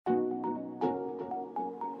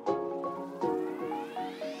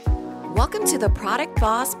Welcome to the Product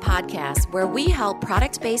Boss Podcast, where we help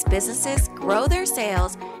product-based businesses grow their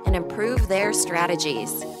sales and improve their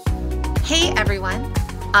strategies. Hey everyone,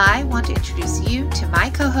 I want to introduce you to my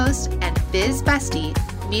co-host and biz bestie,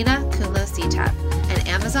 Mehr an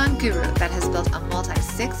Amazon guru that has built a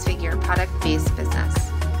multi-six-figure product-based business.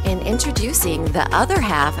 And introducing the other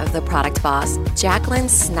half of the Product Boss, Jacqueline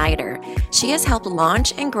Snyder. She has helped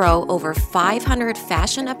launch and grow over 500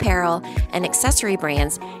 fashion apparel and accessory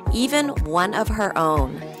brands, even one of her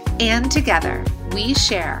own. And together, we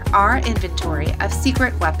share our inventory of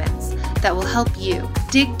secret weapons that will help you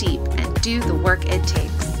dig deep and do the work it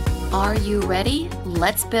takes. Are you ready?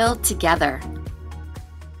 Let's build together.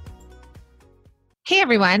 Hey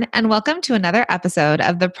everyone, and welcome to another episode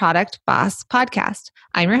of the Product Boss Podcast.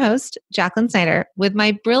 I'm your host, Jacqueline Snyder, with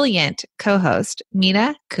my brilliant co-host,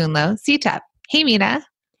 Mehr. Hey, Mehr.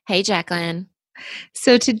 Hey, Jacqueline.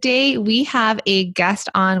 So today we have a guest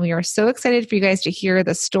on. We are so excited for you guys to hear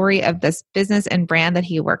the story of this business and brand that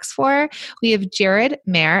he works for. We have Jared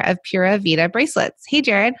Mehr of Pura Vida Bracelets. Hey,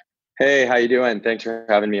 Jared. Hey, how you doing? Thanks for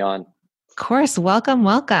having me on. Of course.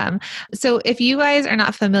 Welcome. So if you guys are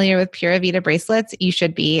not familiar with Pura Vida Bracelets, you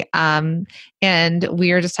should be. And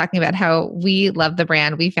we were just talking about how we love the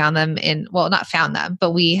brand. We found them not found them,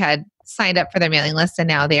 but we had signed up for their mailing list and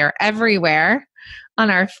now they are everywhere on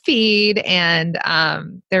our feed and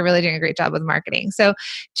they're really doing a great job with marketing. So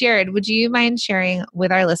Jared, would you mind sharing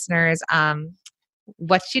with our listeners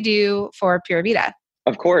what you do for Pura Vida?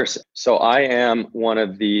 Of course. So I am one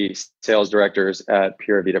of the sales directors at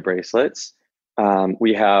Pura Vida Bracelets.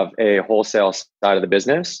 We have a wholesale side of the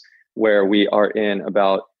business where we are in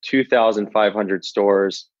about 2,500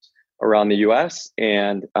 stores around the US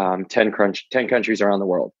and 10 countries around the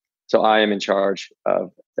world. So I am in charge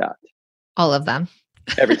of that. All of them.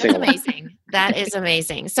 Everything. Amazing. That is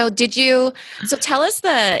amazing. So tell us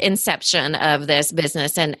the inception of this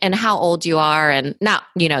business and how old you are and not,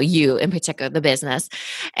 you in particular, the business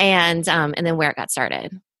and then where it got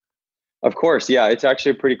started. Of course. Yeah. It's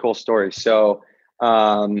actually a pretty cool story. So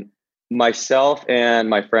myself and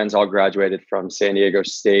my friends all graduated from San Diego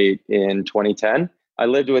State in 2010. I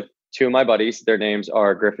lived with two of my buddies. Their names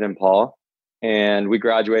are Griffin and Paul. And we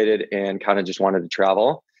graduated and kind of just wanted to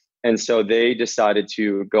travel. And so they decided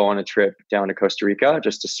to go on a trip down to Costa Rica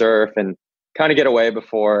just to surf and kind of get away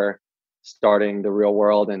before starting the real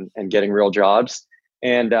world and getting real jobs.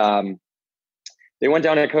 And they went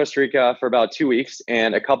down to Costa Rica for about 2 weeks.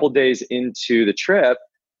 And a couple days into the trip,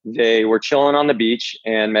 they were chilling on the beach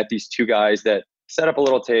and met these two guys that set up a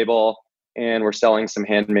little table and were selling some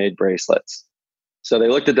handmade bracelets. So they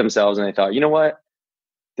looked at themselves and they thought, you know what?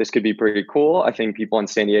 This could be pretty cool. I think people in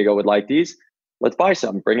San Diego would like these. Let's buy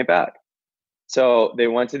some, bring it back. So they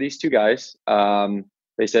went to these two guys.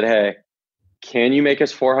 They said, hey, can you make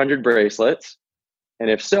us 400 bracelets? And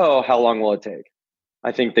if so, how long will it take?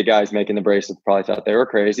 I think the guys making the bracelets probably thought they were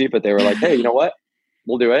crazy, but they were like, hey, you know what?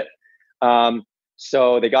 We'll do it.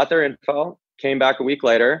 So they got their info, came back a week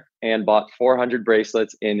later and bought 400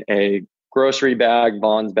 bracelets in a grocery bag,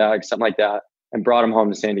 Vons bag, something like that, and brought them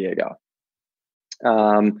home to San Diego.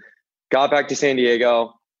 Got back to San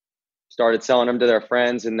Diego, started selling them to their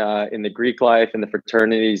friends in the Greek life, in the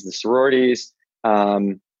fraternities, the sororities.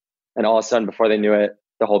 And all of a sudden, before they knew it,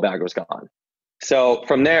 the whole bag was gone. So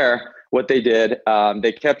from there, what they did,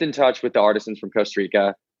 they kept in touch with the artisans from Costa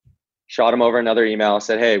Rica, shot them over another email,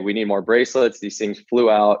 said, hey, we need more bracelets. These things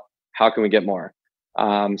flew out. How can we get more?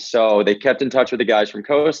 So they kept in touch with the guys from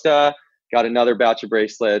Costa, got another batch of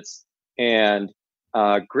bracelets. And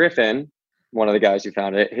Griffin, one of the guys who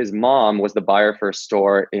found it, his mom was the buyer for a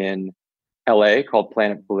store in LA called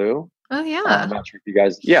Planet Blue. Oh yeah. I'm not sure if you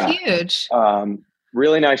guys, Huge.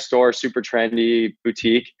 Really nice store, super trendy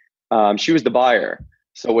boutique. She was the buyer.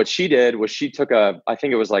 So what she did was she took I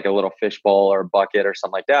think it was like a little fishbowl or a bucket or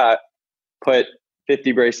something like that, put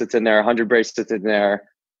 50 bracelets in there, 100 bracelets in there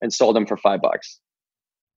and sold them for $5.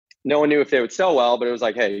 No one knew if they would sell well, but it was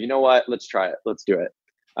like, hey, you know what? Let's try it. Let's do it.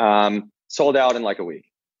 Sold out in like a week.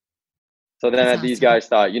 So then these guys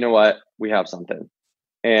thought, you know what, we have something.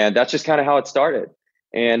 And that's just kind of how it started.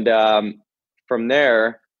 And from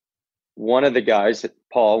there, one of the guys,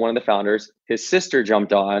 Paul, one of the founders, his sister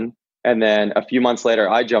jumped on. And then a few months later,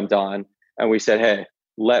 I jumped on and we said, hey,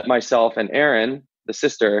 let myself and Erin, the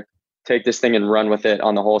sister, take this thing and run with it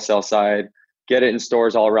on the wholesale side, get it in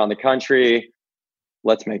stores all around the country.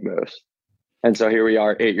 Let's make moves. And so here we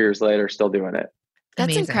are 8 years later, still doing it.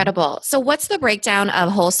 That's Amazing. incredible. So what's the breakdown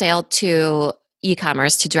of wholesale to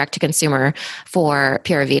e-commerce to direct to consumer for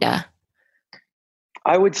Pura Vida?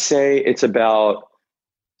 I would say it's about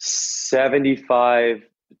 75%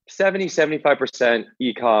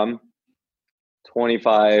 e-com,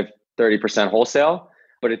 25-30% wholesale,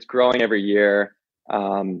 but it's growing every year.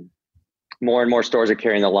 More and more stores are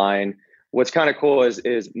carrying the line. What's kind of cool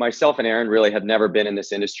is myself and Aaron really have never been in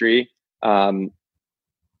this industry.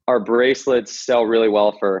 Our bracelets sell really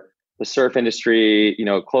well for the surf industry,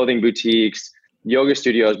 clothing boutiques, yoga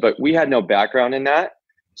studios, but we had no background in that.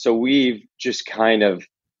 So we've just kind of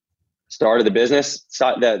started the business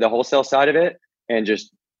side, the wholesale side of it, and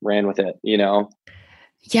just ran with it,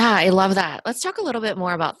 Yeah, I love that. Let's talk a little bit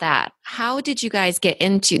more about that. How did you guys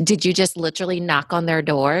did you just literally knock on their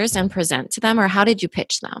doors and present to them, or how did you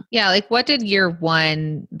pitch them? Yeah. Like what did year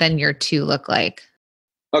 1, then year 2 look like?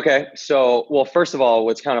 Okay. So, well, first of all,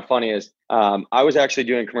 what's kind of funny is I was actually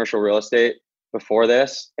doing commercial real estate before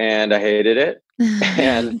this and I hated it.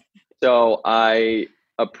 And so I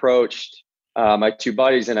approached my 2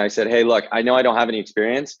 buddies and I said, hey, look, I know I don't have any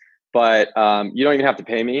experience, but you don't even have to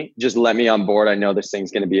pay me. Just let me on board. I know this thing's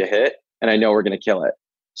going to be a hit and I know we're going to kill it.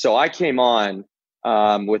 So I came on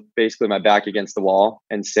with basically my back against the wall,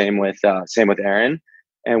 and same with Aaron.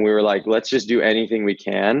 And we were like, let's just do anything we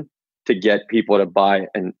can to get people to buy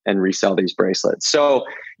and resell these bracelets. So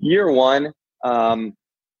year 1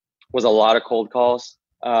 was a lot of cold calls.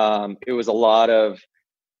 It was a lot of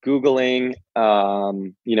Googling,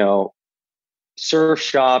 surf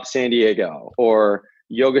shop San Diego or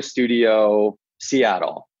yoga studio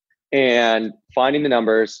Seattle, and finding the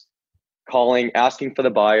numbers, calling, asking for the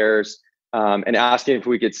buyers, and asking if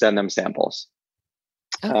we could send them samples.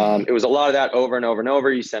 Okay. It was a lot of that over and over and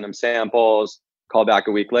over. You send them samples, call back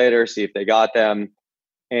a week later, see if they got them.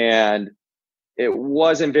 And it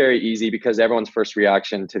wasn't very easy because everyone's first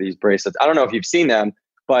reaction to these bracelets, I don't know if you've seen them,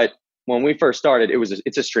 but when we first started,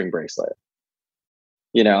 it's a string bracelet.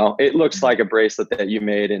 It looks like a bracelet that you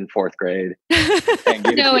made in 4th grade. And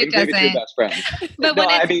No, it doesn't. Give it to your best friend. But no,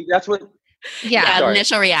 I mean, that's what. Yeah,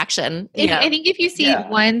 initial reaction. I think if you see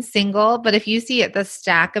one single, but if you see the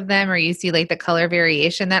stack of them, or you see like the color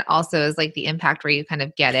variation, that also is like the impact where you kind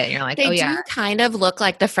of get it. And you're like, they do kind of look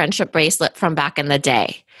like the friendship bracelet from back in the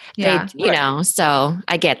day. Yeah. So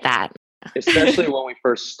I get that. Especially when we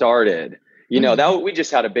first started, that we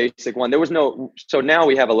just had a basic one. There was no, so now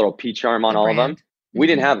we have a little P charm on all of them. We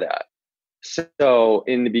didn't have that. So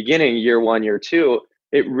in the beginning, year 1, year 2,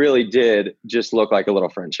 it really did just look like a little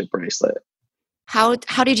friendship bracelet. How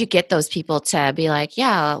did you get those people to be like,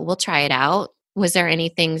 yeah, we'll try it out? Was there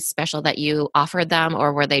anything special that you offered them,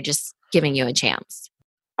 or were they just giving you a chance?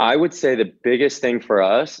 I would say the biggest thing for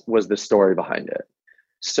us was the story behind it.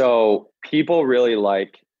 So people really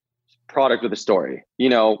like product with a story.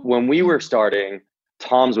 When we were starting,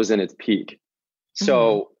 Tom's was in its peak.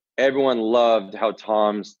 So everyone loved how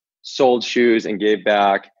Tom's sold shoes and gave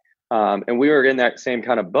back. And we were in that same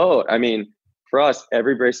kind of boat. I mean, for us,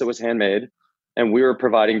 every bracelet was handmade, and we were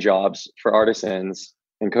providing jobs for artisans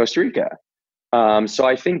in Costa Rica. So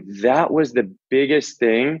I think that was the biggest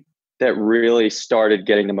thing that really started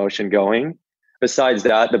getting the motion going. Besides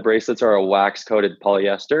that, the bracelets are a wax coated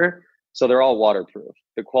polyester, so they're all waterproof.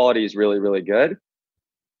 The quality is really, really good.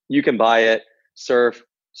 You can buy it, surf,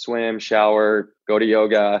 swim, shower, go to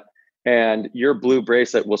yoga, and your blue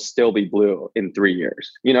bracelet will still be blue in 3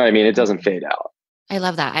 years. You know what I mean? It doesn't fade out. I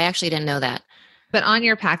love that. I actually didn't know that. But on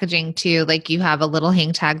your packaging too, like you have a little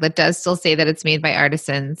hang tag that does still say that it's made by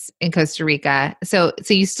artisans in Costa Rica. So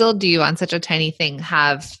you still do, on such a tiny thing,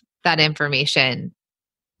 have that information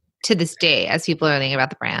to this day as people are learning about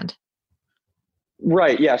the brand.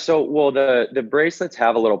 Right. Yeah. So, the bracelets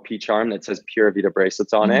have a little P charm that says Pura Vida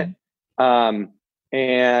bracelets on it.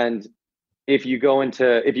 And if you go to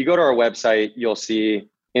our website, you'll see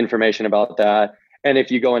information about that. And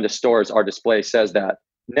if you go into stores, our display says that.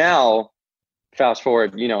 Now, fast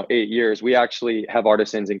forward, 8 years, we actually have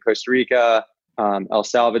artisans in Costa Rica, El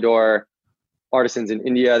Salvador, artisans in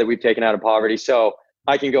India that we've taken out of poverty. So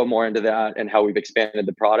I can go more into that and how we've expanded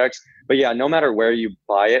the products. But yeah, no matter where you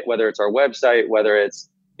buy it, whether it's our website, whether it's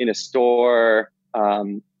in a store,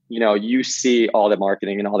 you see all the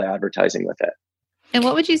marketing and all the advertising with it. And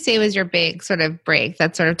what would you say was your big sort of break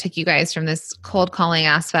that sort of took you guys from this cold calling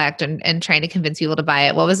aspect and trying to convince people to buy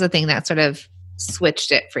it? What was the thing that sort of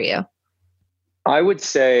switched it for you? I would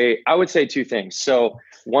say 2 things. So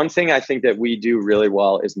one thing I think that we do really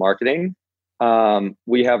well is marketing.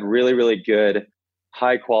 We have really, really good,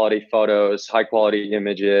 high quality photos, high quality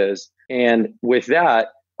images. And with that,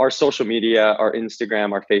 our social media, our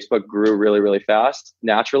Instagram, our Facebook grew really, really fast,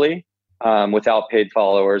 naturally, without paid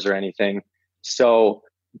followers or anything. So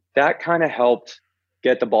that kind of helped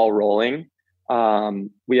get the ball rolling.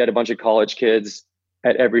 We had a bunch of college kids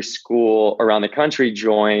at every school around the country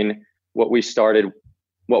join what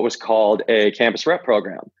was called a campus rep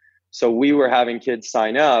program, So we were having kids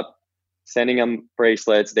sign up, sending them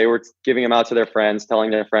bracelets. They were giving them out to their friends,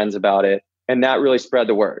 telling their friends about it. And that really spread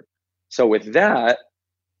the word. So with that,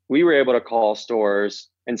 we were able to call stores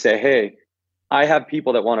and say, hey, I have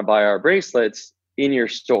people that want to buy our bracelets in your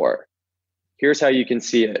store. Here's how you can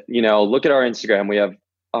see it. Look at our Instagram. We have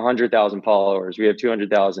 100,000 followers. We have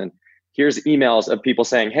 200,000. Here's emails of people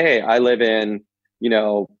saying, hey, I live in,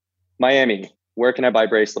 Miami. Where can I buy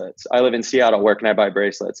bracelets? I live in Seattle. Where can I buy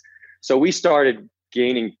bracelets? So we started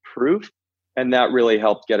gaining proof, and that really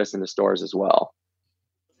helped get us into stores as well.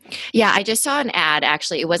 Yeah, I just saw an ad.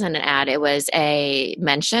 Actually, it wasn't an ad. It was a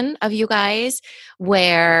mention of you guys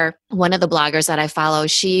where one of the bloggers that I follow,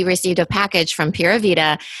 she received a package from Pura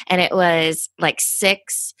Vida, and it was like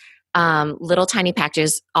 6 little tiny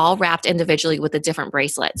packages all wrapped individually with a different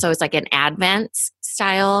bracelet. So it's like an advent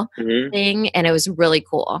style thing, and it was really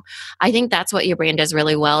cool. I think that's what your brand does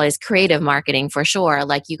really well is creative marketing for sure.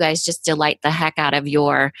 Like you guys just delight the heck out of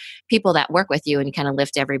your people that work with you, and you kind of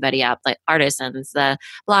lift everybody up, like artisans, the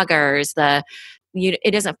bloggers,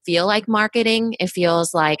 it doesn't feel like marketing. It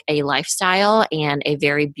feels like a lifestyle, and a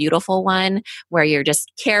very beautiful one where you're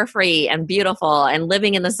just carefree and beautiful and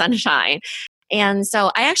living in the sunshine. And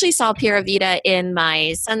so I actually saw Pura Vida in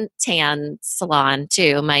my suntan salon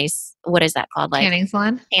too. What is that called? Like Tanning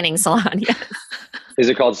salon? Tanning salon, yes. Is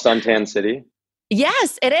it called Suntan City?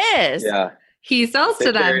 Yes, it is. Yeah. He sells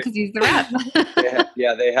to them because he's the rep.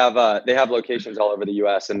 They have locations all over the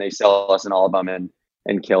US, and they sell us in all of them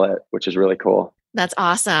and kill it, which is really cool. That's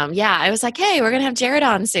awesome. Yeah, I was like, hey, we're going to have Jared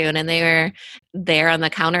on soon. And they were there on the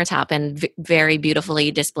countertop and very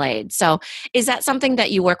beautifully displayed. So is that something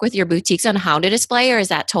that you work with your boutiques on how to display, or is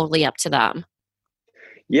that totally up to them?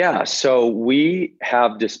 Yeah, so we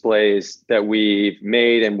have displays that we've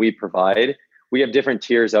made and we provide. We have different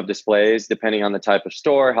tiers of displays depending on the type of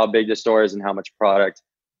store, how big the store is, and how much product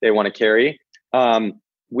they want to carry. When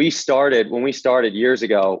we started years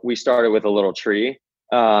ago, we started with a little tree.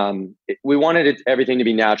 We wanted everything to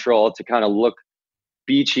be natural, to kind of look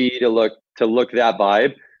beachy, to look that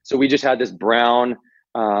vibe. So we just had this brown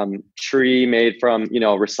tree made from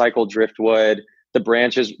recycled driftwood. The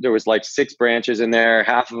branches, there was like 6 branches in there.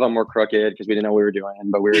 Half of them were crooked because we didn't know what we were doing,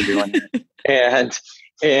 but we were doing it.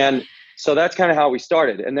 And so that's kind of how we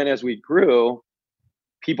started. And then as we grew,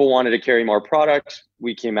 people wanted to carry more products.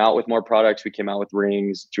 We came out with more products. We came out with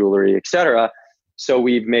rings, jewelry, etc. So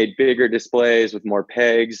we've made bigger displays with more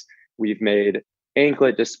pegs. We've made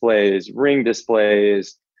anklet displays, ring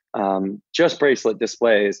displays, just bracelet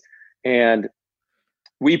displays. And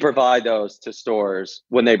we provide those to stores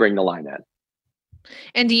when they bring the line in.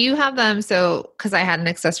 And do you have them? So, because I had an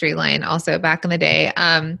accessory line also back in the day,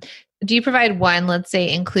 do you provide one, let's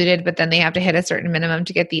say included, but then they have to hit a certain minimum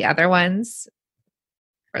to get the other ones?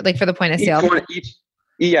 Or like for the point of sale?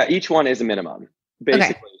 Each one is a minimum,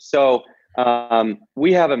 basically. Okay. So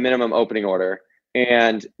we have a minimum opening order.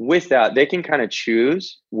 And with that, they can kind of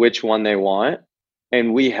choose which one they want.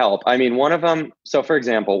 And we help. I mean, one of them, so for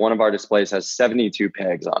example, one of our displays has 72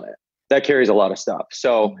 pegs on it. That carries a lot of stuff.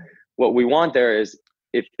 So what we want there is,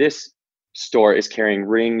 if this store is carrying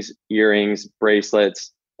rings, earrings,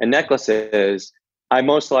 bracelets, and necklaces, I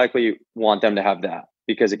most likely want them to have that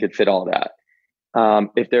because it could fit all that.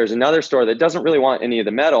 If there's another store that doesn't really want any of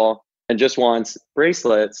the metal and just wants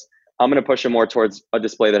bracelets, I'm going to push them more towards a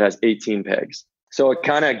display that has 18 pegs. So it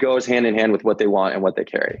kind of goes hand in hand with what they want and what they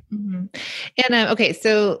carry. Mm-hmm. And okay,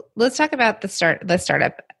 so let's talk about the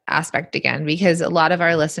startup aspect again, because a lot of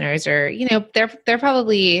our listeners are, they're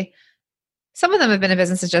probably, some of them have been in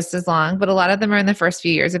business just as long, but a lot of them are in the first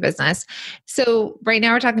few years of business. So right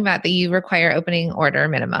now we're talking about that you require opening order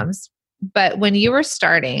minimums. But when you were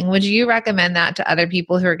starting, would you recommend that to other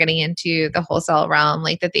people who are getting into the wholesale realm,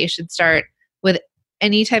 like that they should start with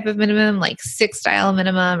any type of minimum, like 6 style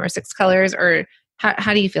minimum or 6 colors, or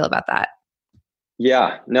how do you feel about that?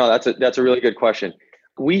 Yeah, no, that's a really good question.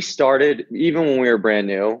 We started, even when we were brand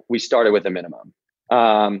new, we started with a minimum.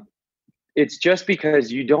 It's just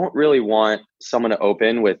because you don't really want someone to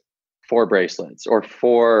open with 4 bracelets or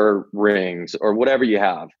 4 rings or whatever you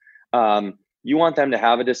have. You want them to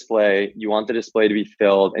have a display, you want the display to be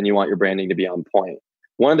filled, and you want your branding to be on point.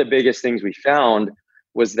 One of the biggest things we found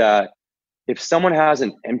was that if someone has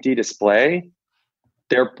an empty display,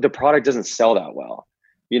 the product doesn't sell that well.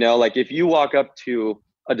 Like if you walk up to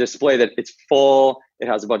a display that it's full, it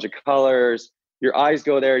has a bunch of colors, your eyes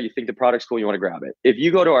go there, you think the product's cool, you want to grab it. If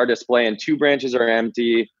you go to our display and 2 branches are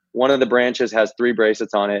empty, one of the branches has 3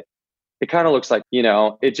 bracelets on it, it kind of looks like,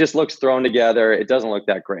 it just looks thrown together. It doesn't look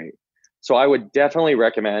that great. So I would definitely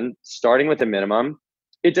recommend starting with a minimum.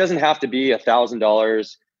 It doesn't have to be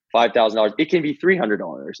 $1,000 $5,000. It can be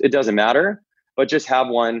 $300. It doesn't matter, but just have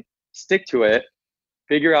one, stick to it,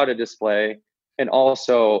 figure out a display, and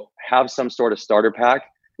also have some sort of starter pack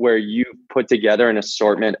where you put together an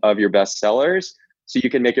assortment of your best sellers so you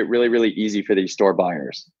can make it really, really easy for these store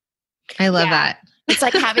buyers. I love that. It's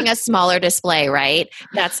like having a smaller display, right?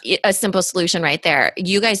 That's a simple solution right there.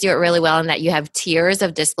 You guys do it really well in that you have tiers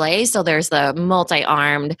of displays. So there's the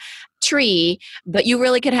multi-armed tree, but you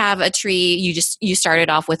really could have a tree. You started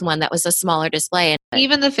off with one that was a smaller display.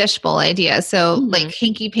 Even the fishbowl idea. So like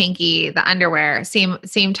Hanky Panky, the underwear, same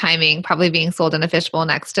timing, probably being sold in a fishbowl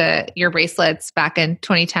next to your bracelets back in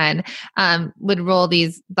 2010, would roll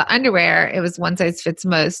the underwear. It was one size fits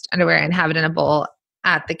most underwear and have it in a bowl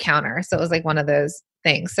at the counter. So it was like one of those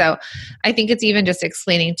things. So I think it's even just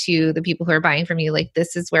explaining to the people who are buying from you, like,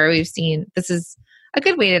 this is where we've seen, this is a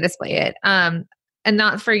good way to display it. And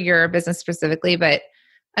not for your business specifically, but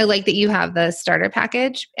I like that you have the starter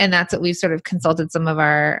package. And that's what we've sort of consulted some of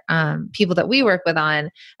our people that we work with on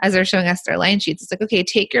as they're showing us their line sheets. It's like, okay,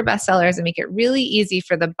 take your best sellers and make it really easy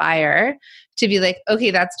for the buyer to be like, okay,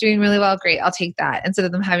 that's doing really well. Great. I'll take that. Instead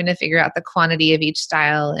of them having to figure out the quantity of each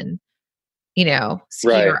style and,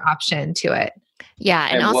 skew your option to it. Yeah.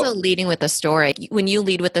 And also leading with the story. When you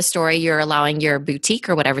lead with the story, you're allowing your boutique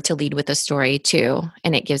or whatever to lead with the story too.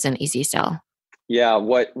 And it gives an easy sell. Yeah.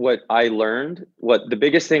 What I learned, the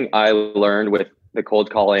biggest thing I learned with the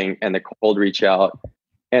cold calling and the cold reach out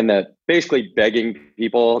and the basically begging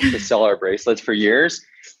people to sell our bracelets for years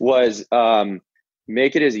was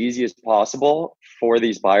make it as easy as possible for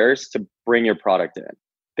these buyers to bring your product in.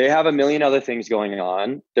 They have a million other things going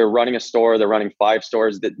on. They're running a store. They're running 5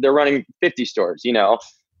 stores. They're running 50 stores,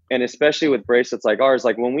 and especially with bracelets like ours,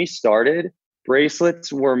 like when we started,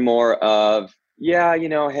 bracelets were more of,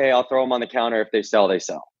 hey, I'll throw them on the counter. If they sell, they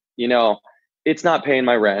sell. It's not paying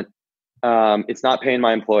my rent. It's not paying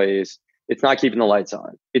my employees. It's not keeping the lights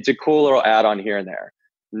on. It's a cool little add-on here and there.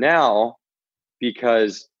 Now,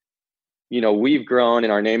 because, we've grown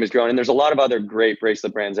and our name has grown, and there's a lot of other great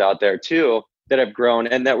bracelet brands out there too that have grown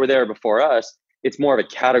and that were there before us. It's more of a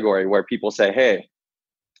category where people say, hey,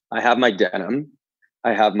 I have my denim,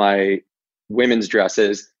 I have my women's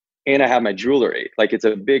dresses, and I have my jewelry. Like, it's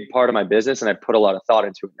a big part of my business and I put a lot of thought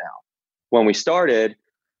into it now. When we started,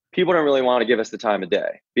 people don't really want to give us the time of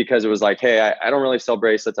day because it was like, hey, I don't really sell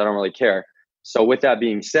bracelets. I don't really care. So with that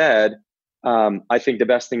being said, I think the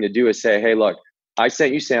best thing to do is say, hey, look, I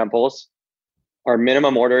sent you samples. Our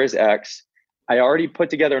minimum order is X. I already put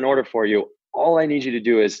together an order for you. All I need you to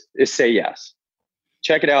do is say yes.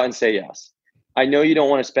 Check it out and say yes. I know you don't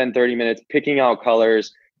want to spend 30 minutes picking out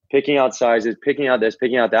colors, picking out sizes, picking out this,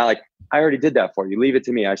 picking out that. Like, I already did that for you. Leave it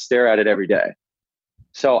to me. I stare at it every day.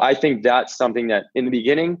 So I think that's something that in the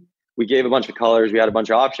beginning, we gave a bunch of colors. We had a bunch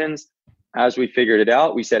of options. As we figured it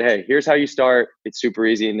out, we said, hey, here's how you start. It's super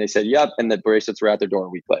easy. And they said, yep. And the bracelets were at their door a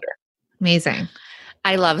week later. Amazing.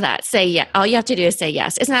 I love that. Say yes. All you have to do is say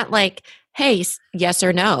yes. It's not like, hey, yes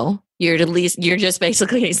or no. You're just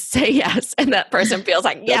basically say yes. And that person feels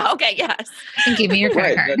like, yeah, okay, yes. And give me your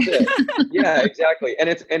credit card. That's it. Yeah, exactly. And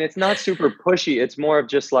it's not super pushy. It's more of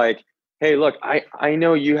just like, hey, look, I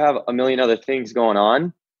know you have a million other things going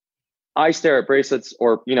on. I stare at bracelets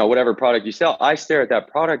or, whatever product you sell. I stare at that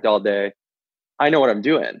product all day. I know what I'm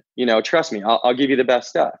doing. Trust me, I'll give you the best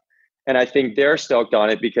stuff. And I think they're stoked on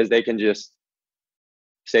it because they can just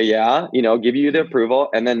say, yeah, give you the approval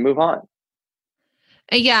and then move on.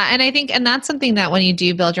 Yeah. And I think, and that's something that when you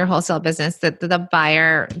do build your wholesale business, that the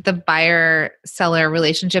buyer seller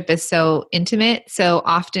relationship is so intimate. So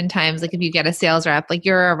oftentimes, like if you get a sales rep, like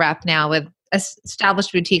you're a rep now with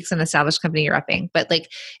established boutiques and established company you're repping. But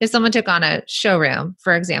like if someone took on a showroom,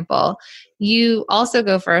 for example, you also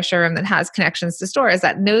go for a showroom that has connections to stores,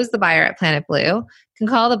 that knows the buyer at Planet Blue, can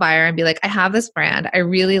call the buyer and be like, I have this brand. I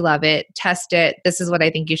really love it. Test it. This is what I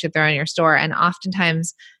think you should throw in your store. And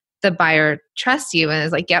oftentimes the buyer trusts you and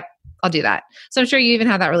is like, yep, I'll do that. So I'm sure you even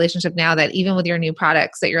have that relationship now that even with your new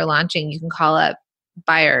products that you're launching, you can call up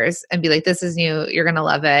buyers and be like, this is new. You're going to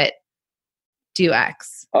love it. Do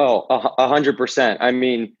X. Oh, 100%. I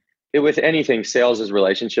mean, with anything, sales is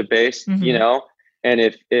relationship based, and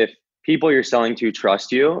if people you're selling to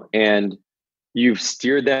trust you and you've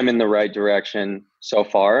steered them in the right direction so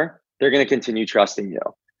far, they're going to continue trusting you.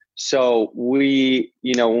 So we,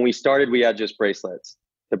 when we started, we had just bracelets.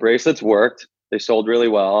 The bracelets worked. They sold really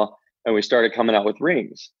well. And we started coming out with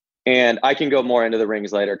rings. And I can go more into the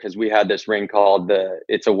rings later because we had this ring called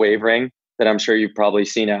it's a wave ring that I'm sure you've probably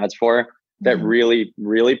seen ads for that really,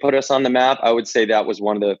 really put us on the map. I would say that was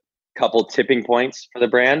one of the couple tipping points for the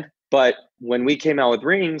brand. But when we came out with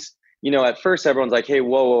rings, at first everyone's like, hey,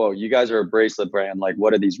 whoa, you guys are a bracelet brand. Like,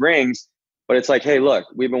 what are these rings? But it's like, hey, look,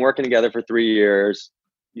 we've been working together for 3 years.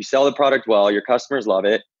 You sell the product well, your customers love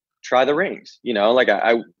it. Try the rings. Like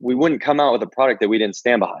we wouldn't come out with a product that we didn't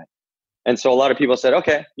stand behind. And so a lot of people said,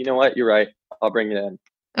 okay, you know what? You're right. I'll bring it in.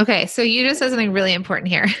 Okay. So you just said something really important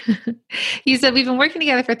here. You said we've been working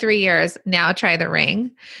together for 3 years. Now try the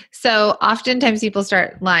ring. So oftentimes people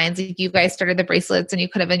start lines. Like you guys started the bracelets and you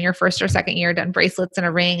could have in your first or second year done bracelets and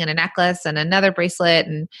a ring and a necklace and another bracelet.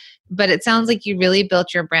 But it sounds like you really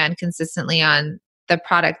built your brand consistently on the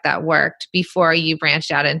product that worked before you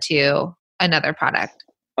branched out into another product.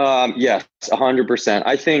 Yes, 100%.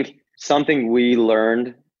 I think something we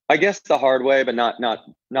learned, I guess the hard way, but not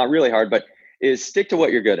really hard, but is stick to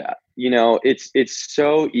what you're good at. It's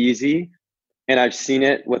so easy. And I've seen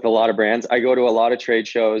it with a lot of brands. I go to a lot of trade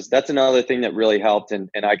shows. That's another thing that really helped. And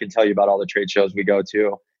I can tell you about all the trade shows we go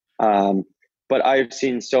to. But I've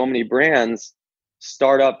seen so many brands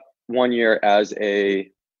start up 1 year as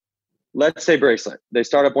let's say bracelet. They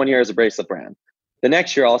start up 1 year as a bracelet brand. The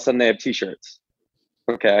next year, all of a sudden they have t-shirts.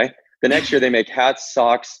 Okay. The next year they make hats,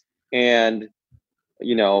 socks, and,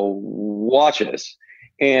 watches.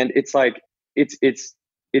 And it's like,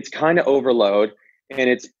 it's kind of overload, and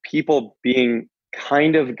it's people being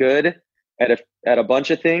kind of good at a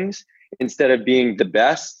bunch of things instead of being the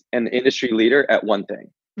best and the industry leader at one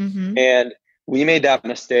thing. Mm-hmm. And we made that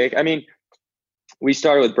mistake. I mean, we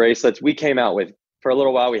started with bracelets. We came out with, for a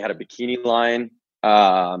little while, we had a bikini line.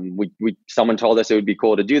 Someone told us it would be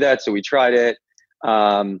cool to do that, so we tried it.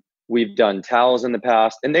 We've done towels in the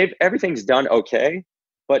past, and everything's done okay,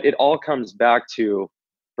 but it all comes back to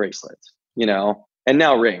bracelets, and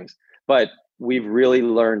now rings. But we've really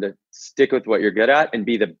learned to stick with what you're good at and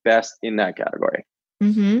be the best in that category.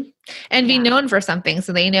 Mm-hmm. And be known for something.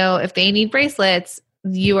 So they know if they need bracelets,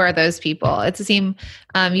 you are those people. It's the same.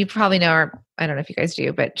 You probably know her. I don't know if you guys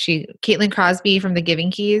do, but Caitlin Crosby from the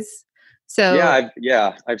Giving Keys. So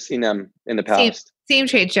I've seen them in the past. Same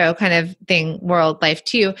trade show kind of thing, World Life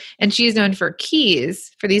too. And she's known for keys,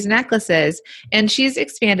 for these necklaces, and she's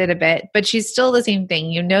expanded a bit, but she's still the same thing.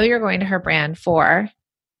 You're going to her brand for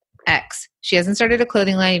X. She hasn't started a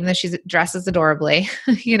clothing line, even though she dresses adorably,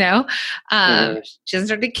 She hasn't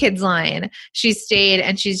started a kids line. She's stayed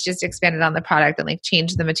and she's just expanded on the product and like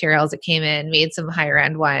changed the materials that came in, made some higher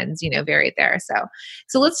end ones, varied there.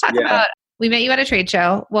 So let's talk about, we met you at a trade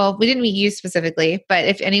show. Well, we didn't meet you specifically, but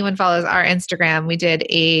if anyone follows our Instagram, we did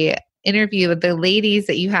a interview with the ladies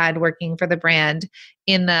that you had working for the brand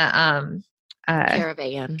in the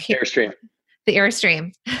caravan. Airstream. The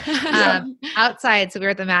Airstream. Outside. So we were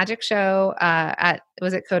at the magic show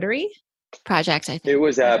was it Coterie? Project, I think. It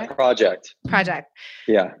was at Project.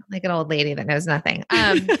 Yeah. Like an old lady that knows nothing.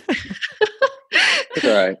 It's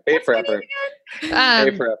all right. Pay for effort.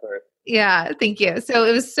 Pay for effort. Yeah, thank you. So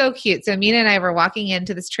it was so cute. So Mina and I were walking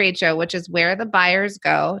into this trade show, which is where the buyers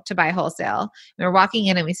go to buy wholesale. And we're walking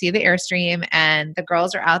in and we see the Airstream and the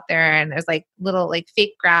girls are out there and there's like little like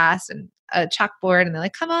fake grass and a chalkboard and they're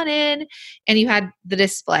like, come on in. And you had the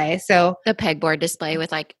display. So the pegboard display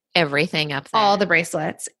with like everything up there. All the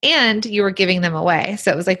bracelets. And you were giving them away.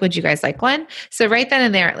 So it was like, would you guys like one? So right then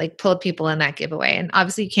and there, it like pulled people in that giveaway. And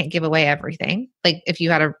obviously you can't give away everything. Like if you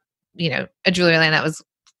had a jewelry line that was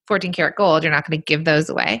 14 karat gold, you're not going to give those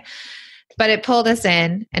away. But it pulled us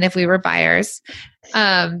in. And if we were buyers,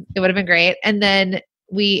 it would have been great. And then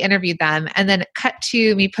we interviewed them and then cut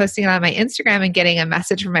to me posting it on my Instagram and getting a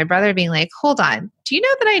message from my brother being like, hold on, do you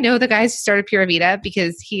know that I know the guys who started Pura Vida?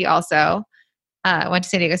 Because he also went to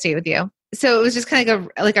San Diego State with you. So it was just kind of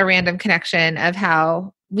like a random connection of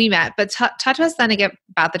how we met. But talk to us then again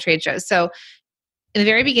about the trade shows. So in the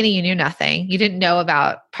very beginning, you knew nothing. You didn't know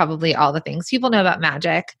about probably all the things people know about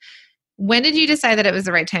magic. When did you decide that it was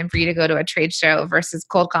the right time for you to go to a trade show versus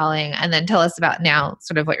cold calling? And then tell us about now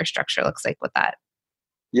sort of what your structure looks like with that.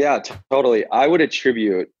 Yeah, totally. I would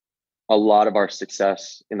attribute a lot of our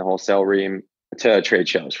success in the wholesale realm to trade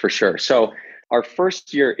shows for sure. So our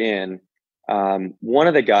first year in, one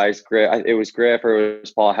of the guys, it was Griff or it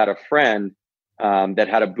was Paul, had a friend that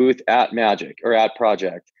had a booth at Magic or at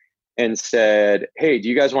Project and said, hey, do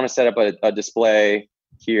you guys want to set up a display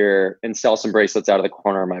here and sell some bracelets out of the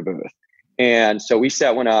corner of my booth? And so we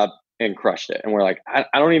set one up and crushed it. And we're like, I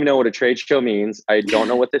don't even know what a trade show means. I don't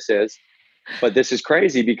know what this is. But this is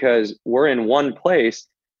crazy because we're in one place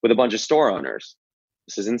with a bunch of store owners.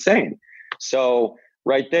 This is insane. So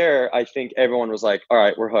right there, I think everyone was like, all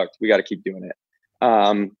right, we're hooked. We got to keep doing it.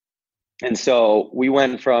 And so we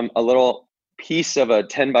went from a little piece of a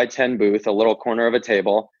 10 by 10 booth, a little corner of a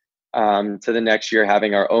table, to the next year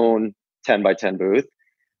having our own 10 by 10 booth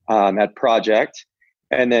at Project.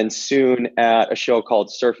 And then soon at a show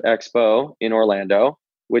called Surf Expo in Orlando,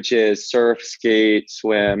 which is surf, skate,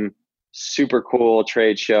 swim, super cool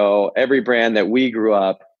trade show. Every brand that we grew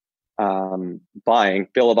up buying,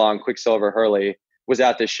 Billabong, Quicksilver, Hurley, was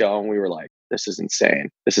at this show. And we were like, this is insane.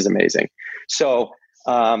 This is amazing. So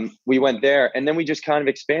we went there, and then we just kind of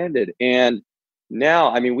expanded. And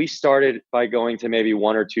now, I mean, we started by going to maybe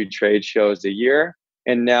 1 or 2 trade shows a year.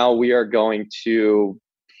 And now we are going to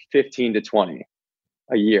 15 to 20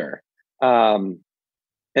 a year. And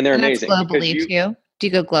they're And that's amazing. globally too. Do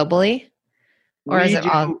you go globally? Or is it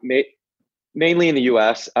all mainly in the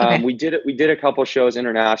US? Okay. We did a couple shows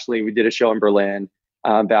internationally. We did a show in Berlin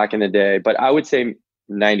back in the day, but I would say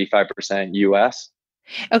 95% US.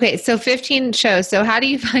 Okay, so 15 shows. So how do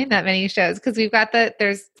you find that many shows? Because we've got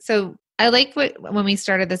I like when we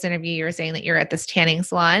started this interview, you were saying that you're at this tanning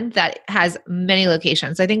salon that has many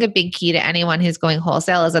locations. I think a big key to anyone who's going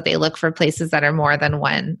wholesale is that they look for places that are more than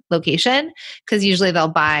one location, because usually they'll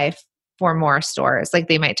buy 4 more stores. Like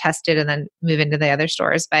they might test it and then move into the other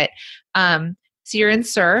stores. But so you're in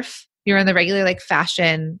surf, you're in the regular like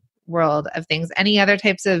fashion world of things. Any other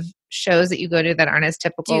types of shows that you go to that aren't as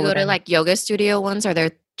typical? Do you go to like yoga studio ones? Are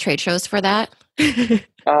there trade shows for that?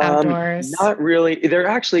 Outdoors? Not really. There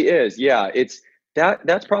actually is. Yeah,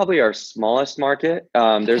 that's probably our smallest market.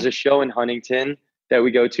 There's a show in Huntington that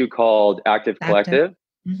we go to called Active Collective.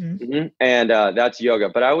 Mm-hmm. And that's yoga.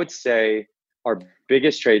 But I would say our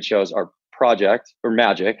biggest trade shows are Project or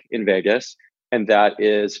Magic in Vegas, and that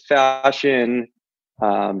is fashion,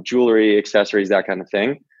 jewelry, accessories, that kind of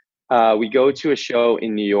thing. We go to a show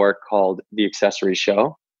in New York called the Accessory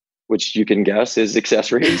Show, which you can guess is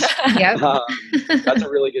accessories. Yep. That's a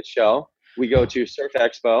really good show. We go to Surf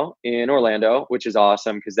Expo in Orlando, which is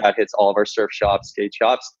awesome because that hits all of our surf shops, skate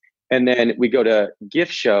shops. And then we go to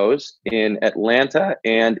gift shows in Atlanta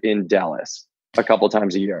and in Dallas a couple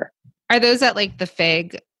times a year. Are those at like the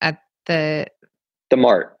FIG at the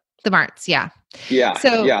Mart? The Marts, yeah. Yeah.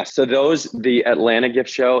 So those, the Atlanta gift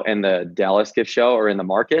show and the Dallas gift show are in the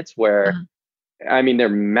markets where, I mean, they're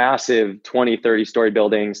massive 20, 30 story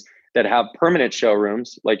buildings that have permanent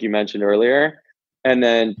showrooms, like you mentioned earlier. And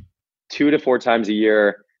then 2 to 4 times a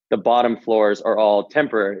year, the bottom floors are all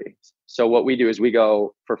temporary. So what we do is we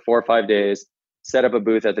go for 4 or 5 days, set up a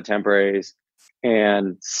booth at the temporaries,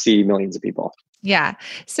 and see millions of people. Yeah.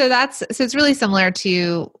 So it's really similar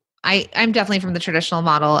to, I'm definitely from the traditional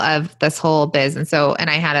model of this whole biz. And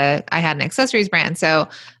I had an accessories brand. So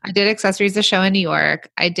I did accessories, a show in New York.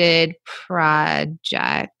 I did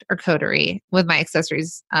project or coterie with my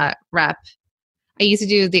accessories rep. I used to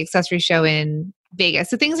do the accessory show in Vegas.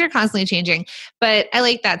 So things are constantly changing, but I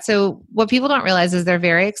like that. So what people don't realize is they're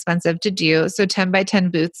very expensive to do. So 10 by 10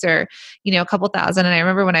 booths are, a couple thousand. And I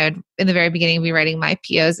remember when I would, in the very beginning, be writing my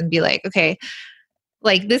POs and be like, okay,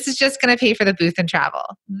 like this is just going to pay for the booth and travel.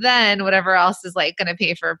 Then whatever else is like going to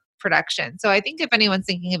pay for production. So I think if anyone's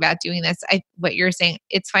thinking about doing this, what you're saying,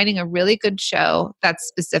 it's finding a really good show that's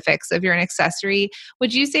specific. So if you're an accessory,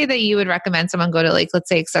 would you say that you would recommend someone go to, like, let's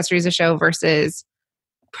say accessories a show versus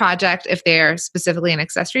project if they're specifically an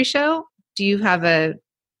accessory show? Do you have a...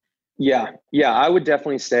 Yeah, I would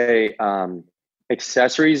definitely say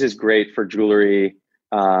accessories is great for jewelry,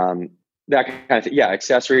 that kind of thing. Yeah,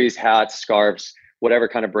 accessories, hats, scarves, whatever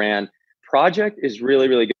kind of brand. Project is really,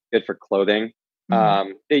 really good for clothing.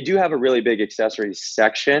 They do have a really big accessories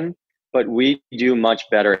section, but we do much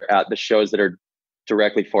better at the shows that are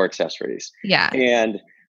directly for accessories. Yeah. And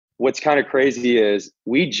what's kind of crazy is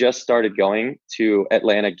we just started going to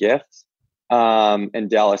Atlanta Gift and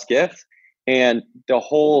Dallas Gift, and the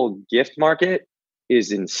whole gift market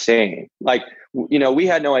is insane. Like, we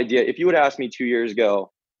had no idea. If you would ask me 2 years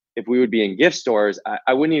ago if we would be in gift stores,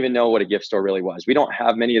 I wouldn't even know what a gift store really was. We don't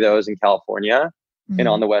have many of those in California and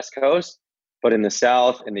on the West Coast, but in the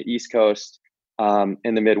South and the East Coast,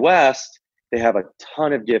 in the Midwest, they have a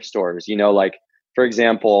ton of gift stores. Like, for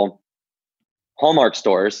example, Hallmark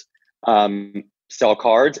stores sell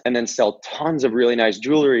cards and then sell tons of really nice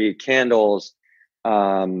jewelry, candles,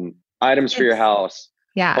 items for your house,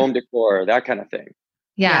 home decor, that kind of thing.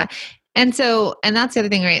 Yeah. And that's the other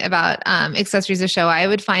thing, right, about accessories of show. I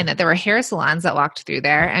would find that there were hair salons that walked through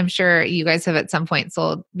there. I'm sure you guys have at some point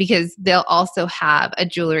sold, because they'll also have a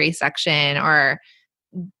jewelry section, or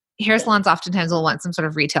hair salons oftentimes will want some sort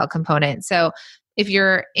of retail component. So if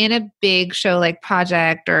you're in a big show like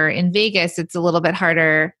Project or in Vegas, it's a little bit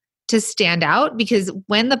harder to stand out, because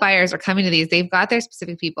when the buyers are coming to these, they've got their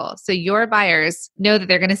specific people. So your buyers know that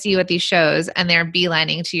they're going to see you at these shows, and they're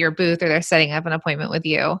beelining to your booth, or they're setting up an appointment with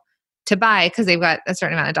you to buy because they've got a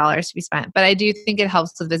certain amount of dollars to be spent. But I do think it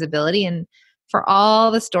helps with visibility. And for all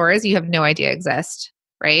the stores you have no idea exist,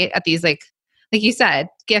 right? At these like you said,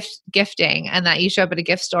 gifting, and that you show up at a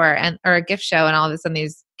gift store or a gift show, and all of a sudden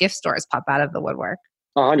these gift stores pop out of the woodwork.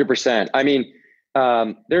 100%. I mean,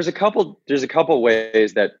 there's a couple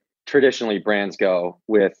ways that traditionally brands go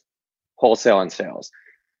with wholesale and sales.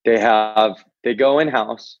 They go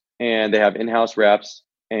in-house and they have in-house reps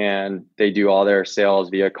and they do all their sales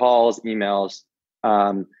via calls, emails,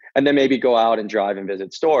 and then maybe go out and drive and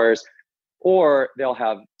visit stores, or they'll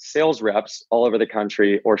have sales reps all over the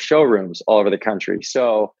country or showrooms all over the country.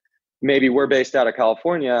 So maybe we're based out of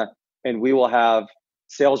California and we will have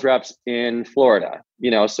sales reps in Florida,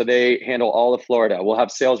 so they handle all of Florida. We'll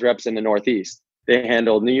have sales reps in the Northeast. They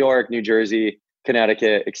handle New York, New Jersey,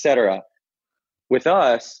 Connecticut, etc. With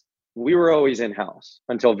us, we were always in-house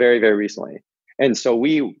until very, very recently. And so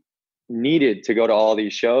we needed to go to all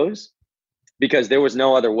these shows because there was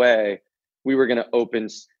no other way we were going to open.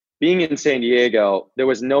 Being in San Diego, there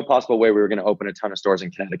was no possible way we were going to open a ton of stores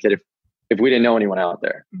in Connecticut if we didn't know anyone out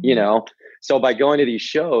there, So by going to these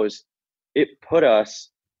shows, it put us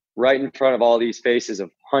right in front of all these faces of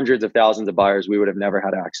hundreds of thousands of buyers we would have never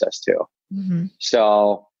had access to. Mm-hmm.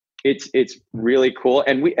 So it's really cool.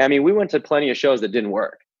 And we went to plenty of shows that didn't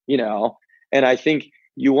work, and I think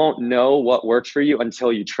you won't know what works for you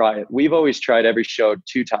until you try it. We've always tried every show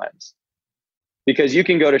 2 times because you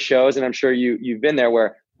can go to shows, and I'm sure you've been there,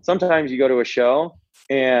 where sometimes you go to a show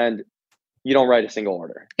and you don't write a single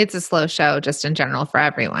order. It's a slow show just in general for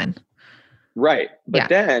everyone. Right. But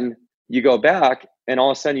then you go back and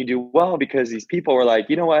all of a sudden you do well because these people were like,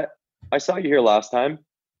 you know what? I saw you here last time.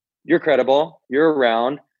 You're credible. You're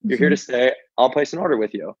around. You're here to stay. I'll place an order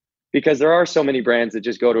with you. Because there are so many brands that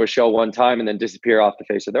just go to a show one time and then disappear off the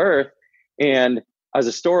face of the earth. And as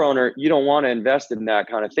a store owner, you don't want to invest in that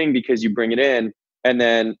kind of thing because you bring it in and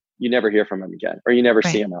then you never hear from them again, or you never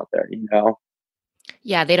see them out there,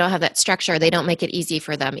 Yeah, they don't have that structure. They don't make it easy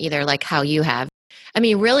for them either, like how you have. I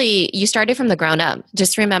mean, really, you started from the ground up.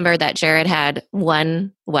 Just remember that Jared had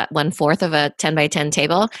 1/4 of a 10 by 10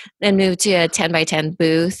 table, then moved to a 10 by 10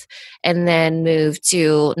 booth, and then moved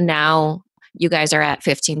to now you guys are at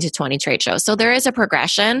 15 to 20 trade shows. So there is a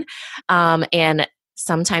progression, and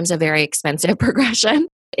sometimes a very expensive progression.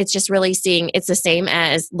 It's just really it's the same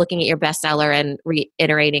as looking at your bestseller and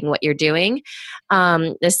reiterating what you're doing.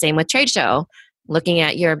 The same with trade show, looking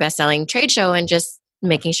at your best-selling trade show and just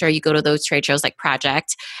making sure you go to those trade shows like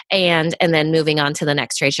Project and then moving on to the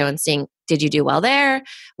next trade show and seeing, did you do well there?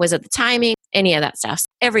 Was it the timing? Any of that stuff.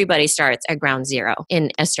 Everybody starts at ground zero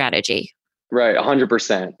in a strategy. Right.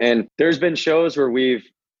 100%. And there's been shows where we've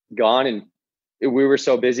gone and we were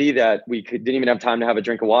so busy that we didn't even have time to have a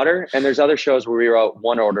drink of water. And there's other shows where we were out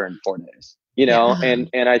one order in 4 days, and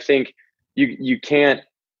I think you can't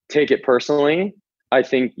take it personally. I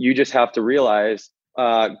think you just have to realize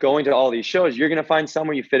going to all these shows, you're going to find some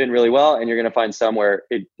where you fit in really well, and you're going to find some where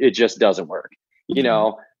it just doesn't work. You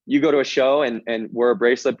go to a show and we're a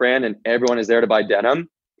bracelet brand and everyone is there to buy denim.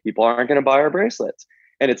 People aren't going to buy our bracelets.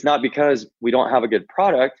 And it's not because we don't have a good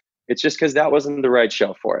product. It's just because that wasn't the right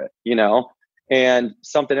show for it, And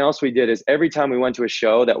something else we did is every time we went to a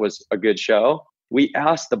show that was a good show, we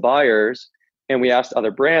asked the buyers and we asked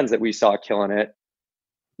other brands that we saw killing it,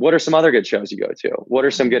 what are some other good shows you go to? What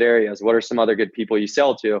are some good areas? What are some other good people you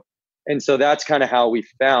sell to? And so that's kind of how we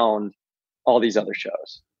found all these other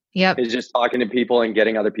shows. Yep. Is just talking to people and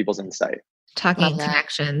getting other people's insight. Talking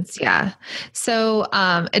connections. Yeah. So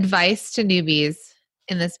advice to newbies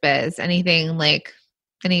in this biz, anything like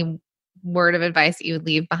any word of advice that you would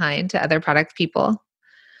leave behind to other product people?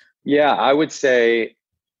 Yeah, I would say,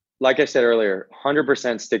 like I said earlier,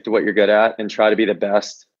 100% stick to what you're good at and try to be the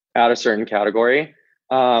best at a certain category.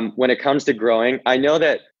 When it comes to growing, I know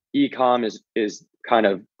that e-com is kind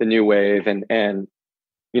of the new wave and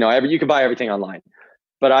you can buy everything online,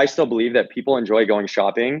 but I still believe that people enjoy going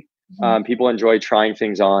shopping. People enjoy trying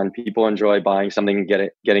things on. People enjoy buying something and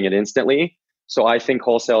getting it instantly. So I think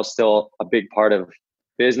wholesale is still a big part of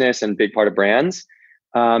business and big part of brands.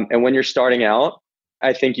 And when you're starting out,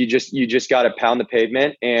 I think you just got to pound the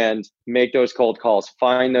pavement and make those cold calls,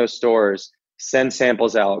 find those stores, send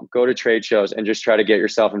samples out, go to trade shows, and just try to get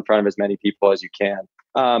yourself in front of as many people as you can.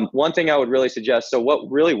 One thing I would really suggest, so what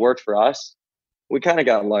really worked for us, we kind of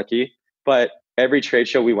got lucky, but every trade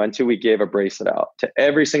show we went to, we gave a bracelet out to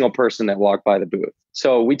every single person that walked by the booth.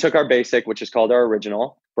 So we took our basic, which is called our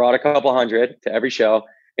original, brought a couple hundred to every show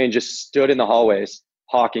and just stood in the hallways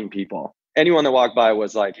hawking people. Anyone that walked by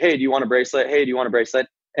was like, hey, do you want a bracelet? Hey, do you want a bracelet?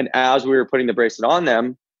 And as we were putting the bracelet on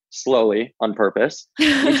them, slowly, on purpose,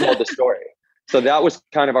 we told the story. So that was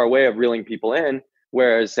kind of our way of reeling people in.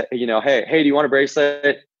 Whereas, hey, do you want a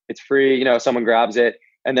bracelet? It's free. Someone grabs it.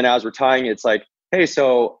 And then as we're tying, it's like, hey,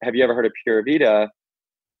 so have you ever heard of Pura Vida?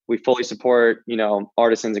 We fully support,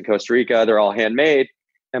 artisans in Costa Rica. They're all handmade.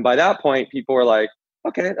 And by that point, people were like,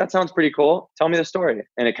 okay, that sounds pretty cool. Tell me the story.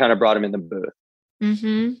 And it kind of brought them in the booth.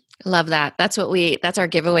 Mm-hmm. Love that. That's our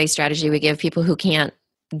giveaway strategy. We give people who can't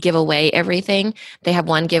give away everything. They have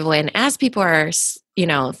one giveaway. And as people are,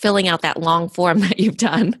 filling out that long form that you've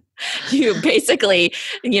done, you basically,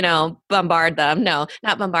 bombard them. No,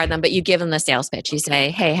 not bombard them, but you give them the sales pitch. You say,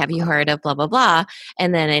 hey, have you heard of blah, blah, blah?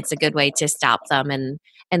 And then it's a good way to stop them. And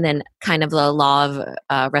then kind of the law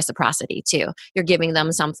of reciprocity too. You're giving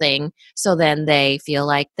them something. So then they feel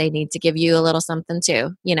like they need to give you a little something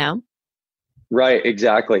too, Right,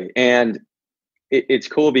 exactly. And it's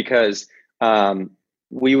cool because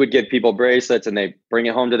we would give people bracelets and they bring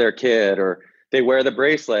it home to their kid, or they wear the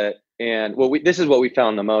bracelet. And this is what we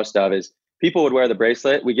found the most of is people would wear the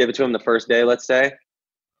bracelet. We give it to them the first day, let's say.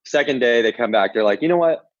 Second day, they come back. They're like, you know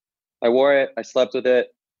what? I wore it. I slept with it.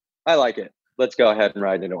 I like it. Let's go ahead and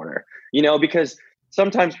write an order. Because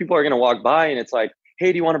sometimes people are going to walk by and it's like,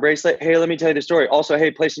 hey, do you want a bracelet? Hey, let me tell you the story. Also, hey,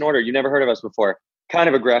 place an order. You never heard of us before. Kind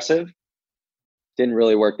of aggressive. Didn't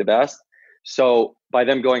really work the best. So by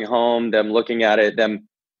them going home, them looking at it, them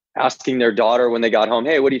asking their daughter when they got home,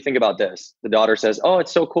 hey, what do you think about this? The daughter says, oh,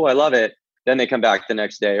 it's so cool. I love it. Then they come back the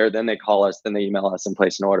next day, or then they call us, then they email us and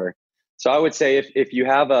place an order. So I would say if you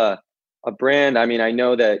have a brand, I mean, I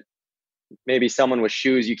know that maybe someone with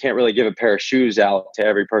shoes, you can't really give a pair of shoes out to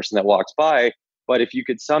every person that walks by. But if you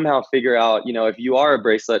could somehow figure out, if you are a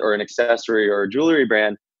bracelet or an accessory or a jewelry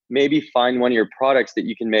brand, maybe find one of your products that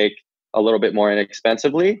you can make a little bit more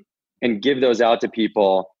inexpensively and give those out to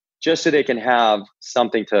people just so they can have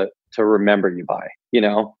something to remember you by,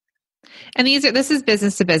 And this is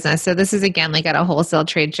business to business. So this is again, like at a wholesale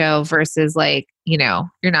trade show versus like, you're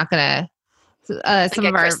not going to, some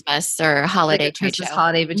of our Christmas or holiday like trade Christmas show.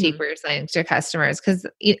 holiday boutique where you're selling to customers. Cause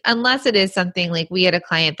unless it is something like we had a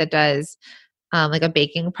client that does like a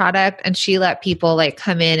baking product, and she let people like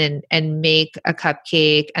come in and make a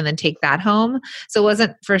cupcake and then take that home. So it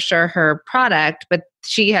wasn't for sure her product, but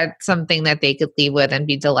she had something that they could leave with and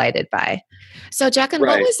be delighted by. So Jacqueline,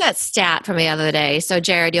 Right. What was that stat from the other day? So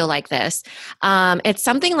Jared, you'll like this. It's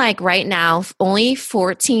something like right now, only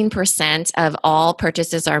 14% of all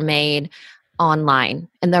purchases are made online,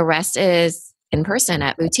 and the rest is in person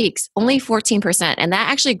at boutiques. Only 14%. And that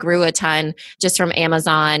actually grew a ton just from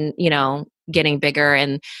Amazon, getting bigger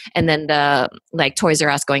and then the like Toys R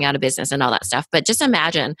Us going out of business and all that stuff. But just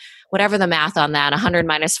imagine whatever the math on that, 100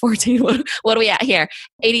 minus 14, what are we at here?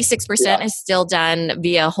 86% is still done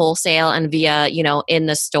via wholesale and via, in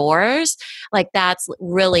the stores. Like that's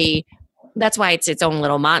why it's its own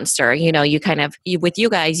little monster. You kind of, with you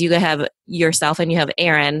guys, you have yourself and you have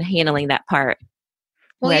Aaron handling that part.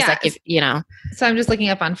 Well, whereas So I'm just looking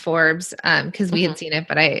up on Forbes because we had seen it,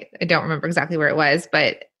 but I don't remember exactly where it was.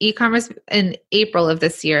 But e-commerce in April of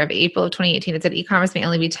 2018, it said e-commerce may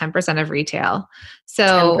only be 10% of retail.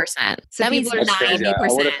 So 10%. So that means 90%.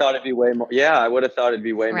 I would have thought it'd be way more. Yeah, I would have thought it'd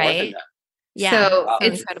be way more than that. Yeah. So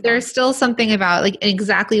there's still something about like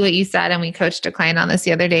exactly what you said. And we coached a client on this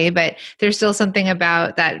the other day, but there's still something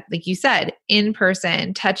about that, like you said, in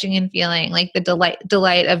person, touching and feeling like the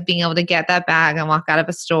delight of being able to get that bag and walk out of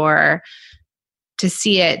a store, to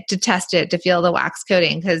see it, to test it, to feel the wax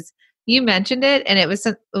coating. Because you mentioned it and it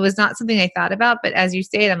was not something I thought about, but as you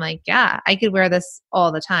say it, I'm like, yeah, I could wear this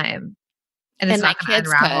all the time. And it's not going to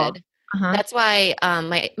unravel. Uh-huh. That's why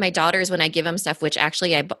my daughters, when I give them stuff, which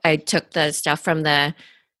actually I took the stuff from the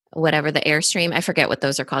whatever the Airstream, I forget what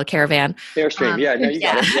those are called, Caravan. Airstream, got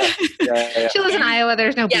it. Yeah. She lives in Iowa.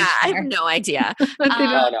 There's no beach there. I have no idea.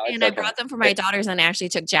 And I brought them for my daughters, and I actually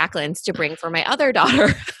took Jacqueline's to bring for my other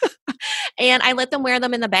daughter, and I let them wear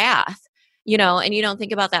them in the bath. And you don't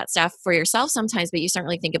think about that stuff for yourself sometimes, but you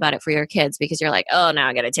certainly think about it for your kids because you're like, oh, now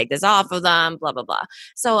I got to take this off of them, blah, blah, blah.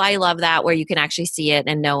 So I love that where you can actually see it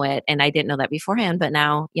and know it. And I didn't know that beforehand, but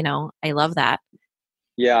now, I love that.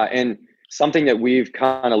 Yeah. And something that we've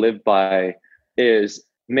kind of lived by is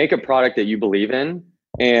make a product that you believe in.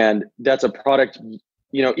 And that's a product,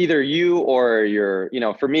 either you or your,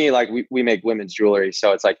 for me, like we make women's jewelry.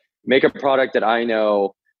 So it's like, make a product that I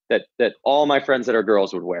know that all my friends that are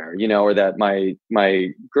girls would wear, or that my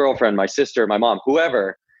girlfriend, my sister, my mom,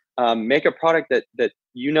 whoever, make a product that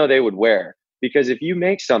they would wear. Because if you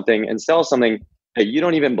make something and sell something that you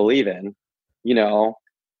don't even believe in,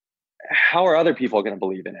 how are other people going to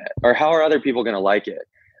believe in it? Or how are other people going to like it?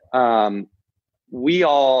 We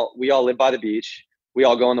all live by the beach. We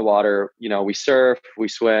all go in the water. We surf, we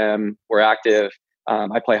swim, we're active.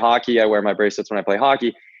 I play hockey. I wear my bracelets when I play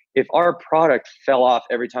hockey. If our product fell off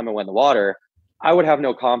every time I went in the water, I would have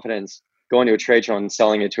no confidence going to a trade show and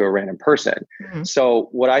selling it to a random person. Mm-hmm. So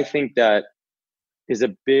what I think that is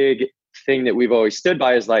a big thing that we've always stood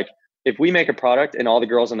by is like, if we make a product and all the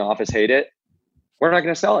girls in the office hate it, we're not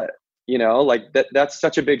going to sell it. Like that's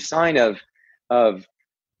such a big sign of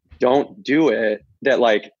don't do it, that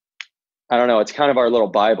like, I don't know, it's kind of our little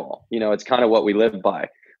Bible, it's kind of what we live by.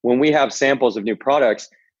 When we have samples of new products,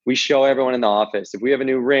 we show everyone in the office. If we have a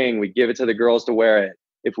new ring, we give it to the girls to wear it.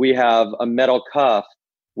 If we have a metal cuff,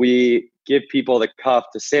 we give people the cuff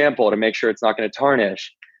to sample to make sure it's not going to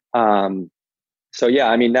tarnish. So yeah,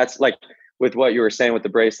 I mean, that's like with what you were saying with the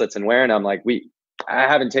bracelets and wearing them, like I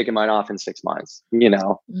haven't taken mine off in 6 months,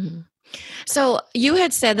 Mm-hmm. So you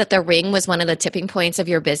had said that the ring was one of the tipping points of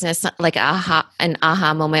your business, like an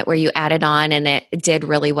aha moment where you added on and it did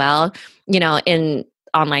really well. In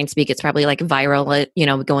online speak, it's probably like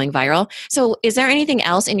viral, going viral. So is there anything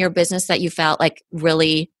else in your business that you felt like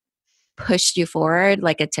really pushed you forward,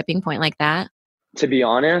 like a tipping point like that? To be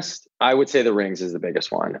honest, I would say the rings is the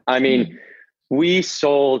biggest one. I mean, we're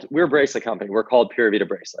a bracelet company. We're called Pura Vida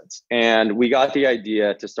Bracelets. And we got the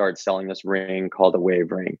idea to start selling this ring called the wave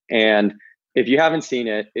ring. And if you haven't seen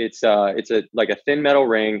it, it's like a thin metal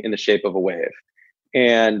ring in the shape of a wave.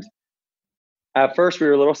 And at first we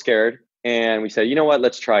were a little scared and we said, you know what,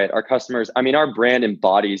 let's try it. Our customers, I mean, our brand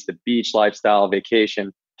embodies the beach lifestyle,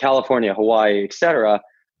 vacation, California, Hawaii, etc.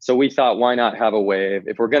 So we thought, why not have a wave?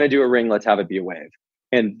 If we're going to do a ring, let's have it be a wave.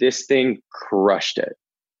 And this thing crushed it.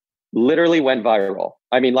 Literally went viral.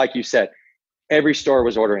 I mean, like you said, every store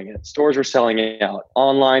was ordering it. Stores were selling it out.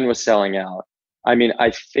 Online was selling out. I mean,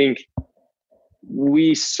 I think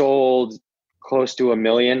we sold close to 1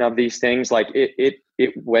 million of these things. Like it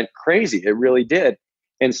went crazy. It really did.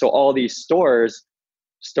 And so all these stores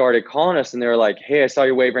started calling us and they were like, hey, I saw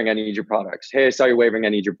your wave ring. I need your products. Hey, I saw your wave ring. I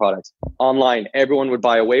need your products. Online, everyone would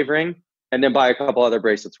buy a wave ring and then buy a couple other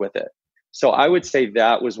bracelets with it. So I would say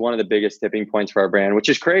that was one of the biggest tipping points for our brand, which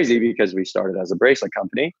is crazy because we started as a bracelet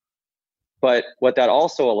company. But what that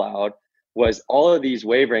also allowed was all of these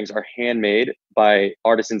wave rings are handmade by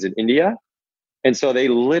artisans in India. And so they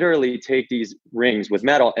literally take these rings with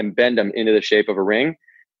metal and bend them into the shape of a ring.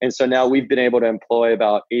 And so now we've been able to employ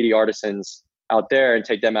about 80 artisans out there and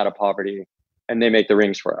take them out of poverty, and they make the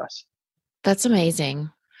rings for us. That's amazing.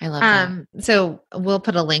 I love that. So we'll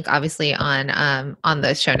put a link obviously on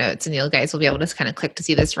the show notes and you guys will be able to kind of click to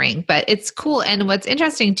see this ring, but it's cool. And what's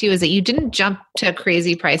interesting too, is that you didn't jump to a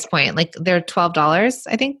crazy price point. Like they're $12,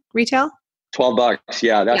 I think, retail. $12.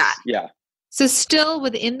 Yeah. Yeah. So still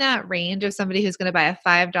within that range of somebody who's going to buy a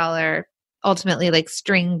 $5 ultimately like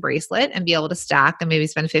string bracelet and be able to stack and maybe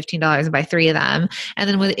spend $15 and buy 3 of them. And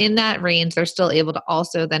then within that range, they're still able to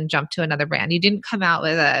also then jump to another brand. You didn't come out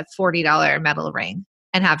with a $40 metal ring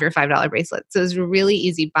and have your $5 bracelet. So it was a really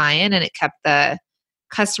easy buy-in and it kept the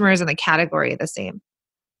customers and the category the same.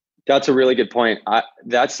 That's a really good point.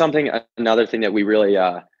 That's another thing that we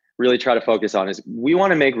really try to focus on is we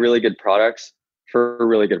want to make really good products for a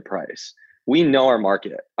really good price. We know our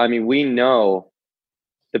market. I mean, we know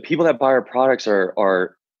the people that buy our products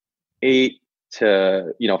are 8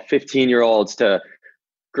 to 15-year-olds to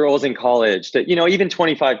girls in college to even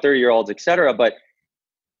 25, 30-year-olds, etc. But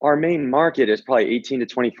our main market is probably 18 to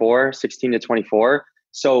 24, 16 to 24.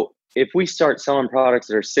 So if we start selling products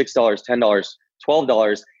that are $6, $10,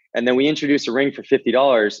 $12, and then we introduce a ring for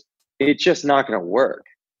 $50, it's just not going to work,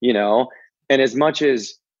 And as much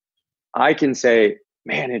as I can say,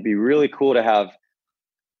 man, it'd be really cool to have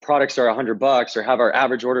products that are $100 or have our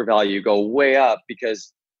average order value go way up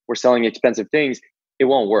because we're selling expensive things, it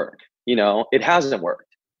won't work. It hasn't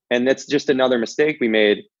worked. And that's just another mistake we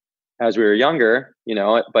made as we were younger,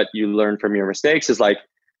 but you learn from your mistakes, is like,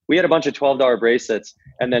 we had a bunch of $12 bracelets.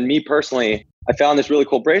 And then me personally, I found this really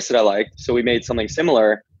cool bracelet I liked. So we made something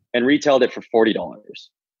similar and retailed it for $40.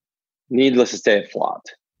 Needless to say, it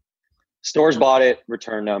flopped. Stores bought it,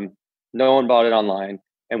 returned them. No one bought it online.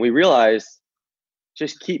 And we realized,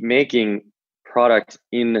 just keep making products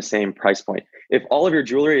in the same price point. If all of your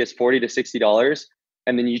jewelry is $40 to $60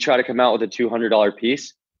 and then you try to come out with a $200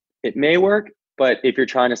 piece, it may work, but if you're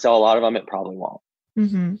trying to sell a lot of them, it probably won't.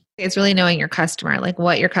 Mm-hmm. It's really knowing your customer, like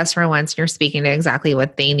what your customer wants. You're speaking to exactly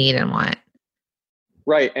what they need and want.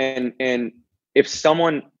 Right. And if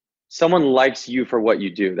someone likes you for what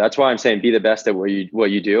you do, that's why I'm saying be the best at what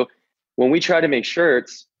you do. When we try to make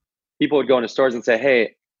shirts, people would go into stores and say,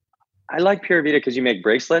 hey, I like Pura Vida because you make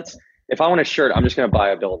bracelets. If I want a shirt, I'm just going to buy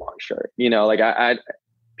a Billabong shirt.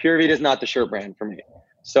 Pura Vida is not the shirt brand for me.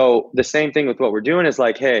 So the same thing with what we're doing is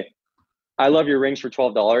like, hey, I love your rings for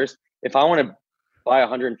 $12. If I want to buy a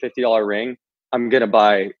 $150 ring, I'm going to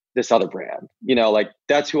buy this other brand.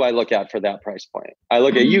 That's who I look at for that price point. I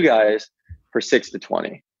look at you guys for 6 to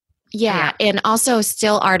 20. Yeah. And also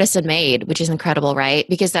still artisan made, which is incredible, right?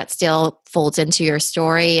 Because that still folds into your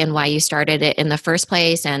story and why you started it in the first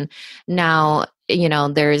place. And now,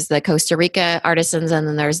 there's the Costa Rica artisans and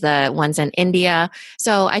then there's the ones in India.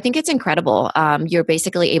 So I think it's incredible. You're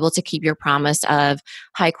basically able to keep your promise of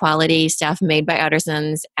high quality stuff made by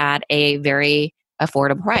artisans at a very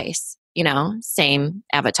affordable price, same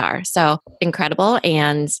avatar. So incredible.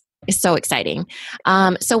 And it's so exciting.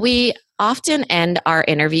 So we often end our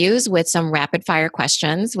interviews with some rapid fire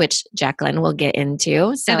questions, which Jacqueline will get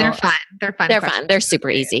into. So and they're fun. They're fun. They're fun. They're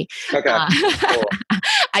super easy. Okay. Cool.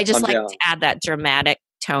 I just I'm like down. to add that dramatic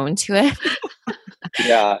tone to it.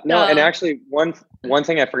 Yeah. No, and actually one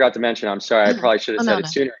thing I forgot to mention, I'm sorry, I probably should have said it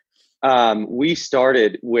sooner. We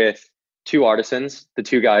started with 2 artisans, the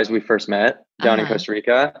 2 guys we first met down in Costa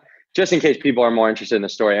Rica, just in case people are more interested in the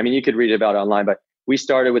story. I mean, you could read about it online, but we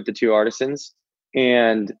started with the 2 artisans,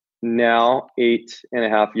 and now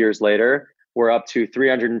 8.5 years later, we're up to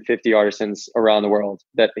 350 artisans around the world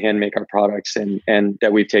that hand make our products and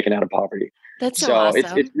that we've taken out of poverty. That's so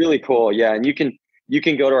awesome. It's really cool. Yeah. And you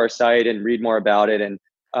can go to our site and read more about it. And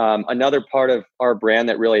another part of our brand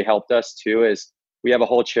that really helped us too is we have a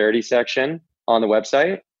whole charity section on the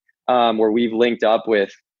website where we've linked up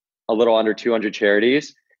with a little under 200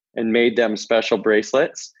 charities and made them special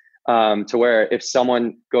bracelets to where if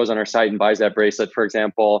someone goes on our site and buys that bracelet, for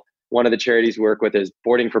example, one of the charities we work with is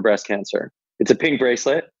Boarding for Breast Cancer. It's a pink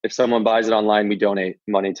bracelet. If someone buys it online, we donate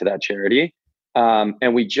money to that charity.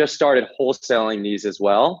 And we just started wholesaling these as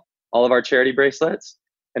well, all of our charity bracelets,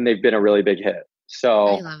 and they've been a really big hit. So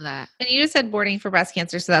I love that. And you just said boarding for breast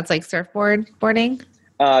cancer. So that's like surfboard boarding?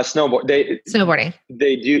 Snowboarding.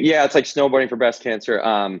 They do. Yeah. It's like snowboarding for breast cancer.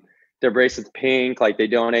 Their bracelet's pink, like they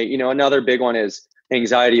donate. Another big one is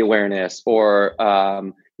anxiety awareness or,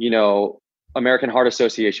 American Heart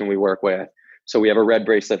Association we work with. So we have a red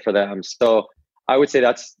bracelet for them. So I would say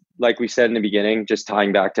that's, like we said in the beginning, just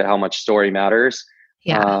tying back to how much story matters.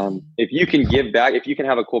 Yeah. If you can give back, if you can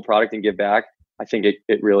have a cool product and give back, I think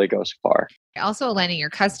it really goes far. Also aligning your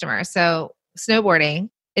customer. So snowboarding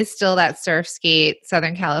is still that surf skate,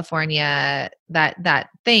 Southern California, that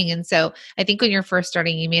thing. And so I think when you're first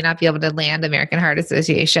starting, you may not be able to land American Heart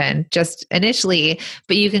Association just initially,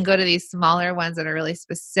 but you can go to these smaller ones that are really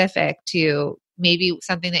specific to maybe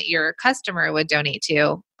something that your customer would donate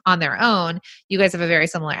to on their own. You guys have a very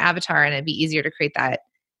similar avatar and it'd be easier to create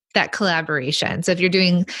that collaboration. So if you're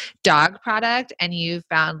doing dog product and you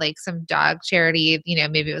found like some dog charity,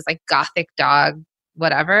 maybe it was like Gothic dog,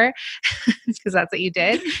 whatever, because that's what you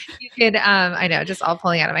did. You could, I know, just all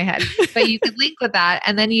pulling out of my head, but you could link with that.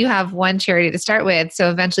 And then you have one charity to start with. So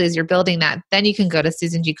eventually as you're building that, then you can go to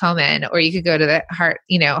Susan G. Komen, or you could go to the Heart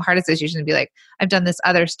Association and be like, I've done this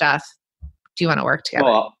other stuff. Do you want to work together?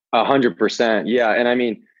 Well, 100%. Yeah. And I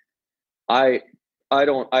mean, I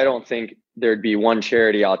don't think there'd be one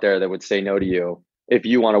charity out there that would say no to you if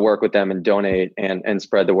you want to work with them and donate and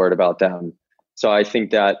spread the word about them. So I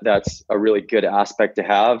think that that's a really good aspect to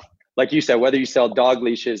have. Like you said, whether you sell dog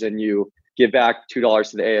leashes and you give back $2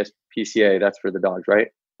 to the ASPCA, that's for the dogs, right?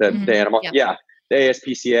 The animal. Yep. Yeah. The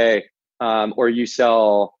ASPCA, or you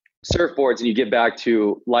sell surfboards and you give back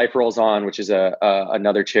to Life Rolls On, which is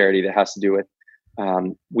another charity that has to do with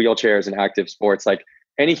wheelchairs and active sports. Like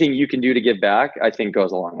anything you can do to give back, I think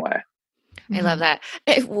goes a long way. I love that.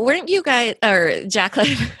 Weren't you guys, or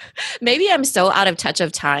Jacqueline, maybe I'm so out of touch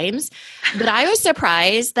of times, but I was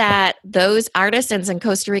surprised that those artisans in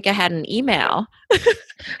Costa Rica had an email.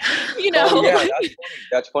 Oh, yeah,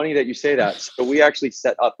 that's funny that you say that. So we actually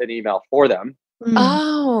set up an email for them.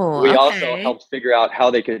 Oh, we also helped figure out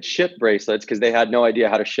how they could ship bracelets because they had no idea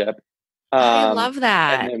how to ship. I love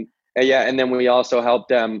that. And then we also helped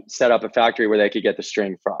them set up a factory where they could get the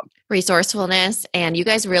string from. Resourcefulness. And you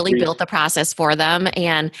guys really built the process for them.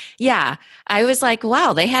 And yeah, I was like,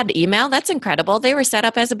 wow, they had email. That's incredible. They were set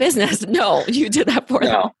up as a business. No, you did that for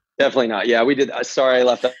them. Definitely not. Yeah, we did. Sorry, I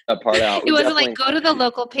left that part out. It wasn't like, go to the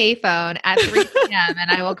local payphone at 3 p.m. and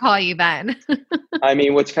I will call you then. I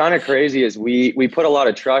mean, what's kind of crazy is we put a lot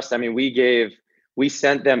of trust. I mean, we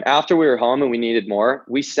sent them, after we were home and we needed more,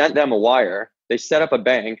 we sent them a wire. They set up a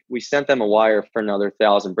bank. We sent them a wire for another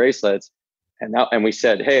 1,000 bracelets. And we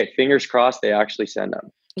said, hey, fingers crossed they actually send them.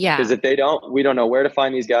 Yeah. Because if they don't, we don't know where to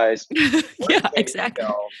find these guys. Yeah, exactly.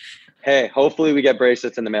 Hey, hopefully we get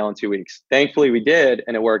bracelets in the mail in 2 weeks. Thankfully we did,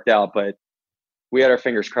 and it worked out, but we had our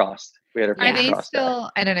fingers crossed. Are they still,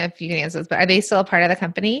 I don't know if you can answer this, but are they still a part of the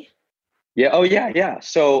company? Yeah. Oh, yeah. Yeah.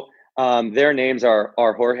 So their names are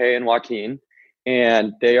Jorge and Joaquin.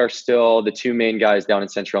 And they are still the 2 main guys down in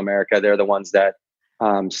Central America. They're the ones that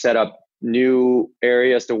set up new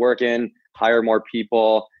areas to work in. hire more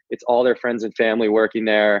people. It's all their friends and family working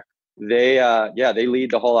there. They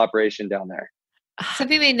lead the whole operation down there.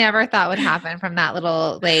 Something they never thought would happen from that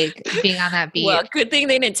little, like, being on that beach. Well, good thing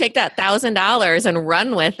they didn't take that $1,000 and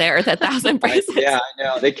run with it, or the 1,000 bracelets. Yeah, I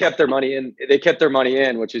know. They kept their money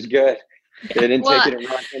in, which is good. They didn't take it and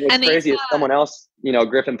run. And what's crazy is someone else,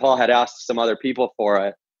 Griff and Paul had asked some other people for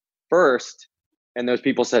it first, and those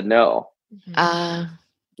people said no.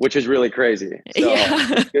 Which is really crazy. So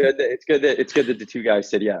it's good that the two guys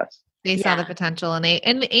said yes. They saw the potential, and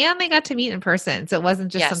they got to meet in person. So it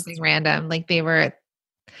wasn't just something random. Like,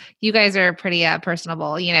 you guys are pretty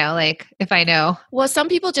personable, like, if I know. Well, some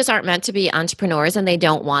people just aren't meant to be entrepreneurs, and they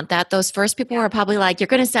don't want that. Those first people were probably like, you're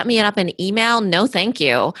going to set me up an email? No, thank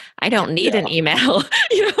you. I don't need an email.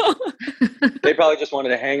 They probably just wanted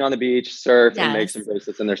to hang on the beach, surf, and make some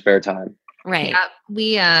bracelets in their spare time. Right.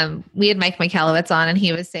 Yeah, we had Mike Michalowicz on, and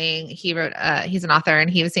he was saying, he wrote, he's an author, and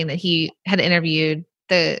he was saying that he had interviewed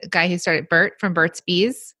the guy who started Bert from Bert's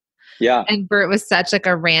Bees. Yeah. And Bert was such like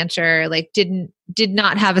a rancher, like did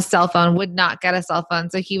not have a cell phone, would not get a cell phone.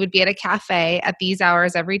 So he would be at a cafe at these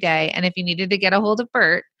hours every day. And if you needed to get a hold of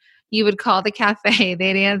Bert, you would call the cafe,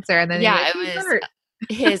 they'd answer. And then it was Bert.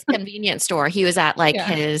 His convenience store. He was at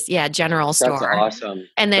his general store. That's awesome.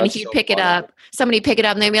 And then he'd pick it up. Somebody pick it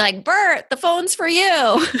up and they'd be like, Bert, the phone's for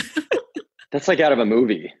you. That's like out of a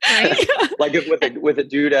movie, right? Like with a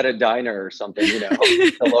dude at a diner or something,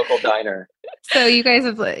 a local diner. So you guys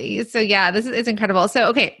it's incredible. So,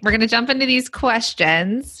 okay, we're going to jump into these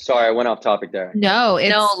questions. Sorry, I went off topic there. No,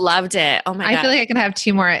 loved it. Oh my God. I feel like I can have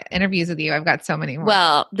 2 more interviews with you. I've got so many more.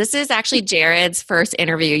 Well, this is actually Jared's first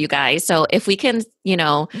interview, you guys. So if we can,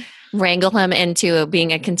 wrangle him into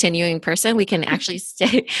being a continuing person, we can actually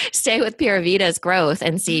stay with Pura Vida's growth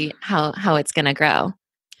and see how it's going to grow.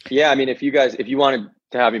 Yeah, I mean, if you wanted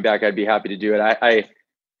to have me back, I'd be happy to do it. I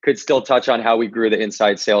could still touch on how we grew the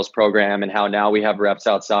inside sales program and how now we have reps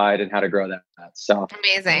outside and how to grow that. So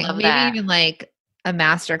amazing. Maybe even like a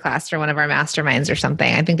master class for one of our masterminds or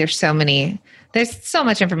something. I think there's so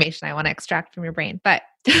much information I want to extract from your brain, but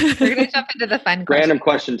we're going to jump into the fun question. Random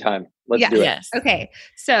question time. Let's do it. Yes. Okay.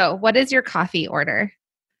 So what is your coffee order?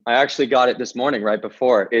 I actually got it this morning right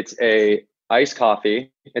before. It's an iced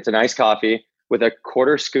coffee with a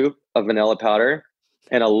 1/4 scoop of vanilla powder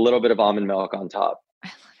and a little bit of almond milk on top.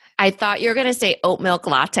 I thought you were going to say oat milk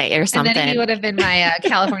latte or something. And then he would have been my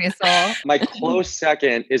California soul. My close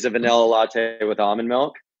second is a vanilla latte with almond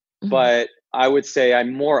milk, but I would say I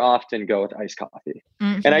more often go with iced coffee.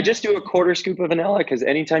 Mm-hmm. And I just do a 1/4 scoop of vanilla because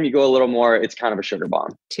anytime you go a little more, it's kind of a sugar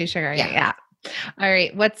bomb. Too sugar, yeah. All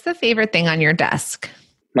right. What's the favorite thing on your desk?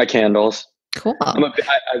 My candles. Cool. I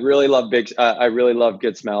really love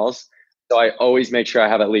good smells. So I always make sure I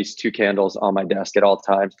have at least 2 candles on my desk at all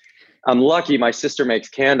times. I'm lucky my sister makes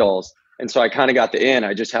candles. And so I kind of got the in.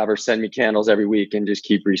 I just have her send me candles every week and just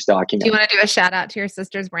keep restocking. Do you want to do a shout out to your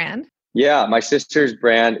sister's brand? Yeah. My sister's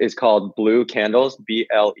brand is called Blue Candles,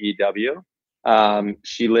 BLEW.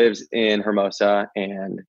 She lives in Hermosa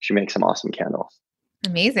and she makes some awesome candles.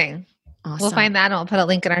 Amazing. Awesome. We'll find that and I'll put a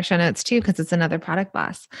link in our show notes too, because it's another product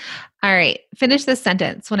boss. All right. Finish this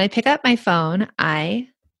sentence. When I pick up my phone, I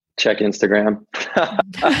check Instagram.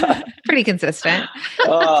 Pretty consistent.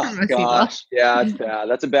 Oh gosh. Yeah, it's bad.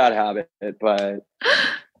 That's a bad habit, but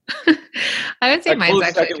I would say mine's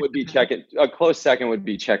a close second would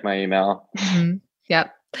be check my email. Mm-hmm.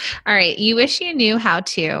 Yep. All right. You wish you knew how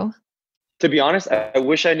to be honest, I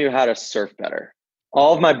wish I knew how to surf better.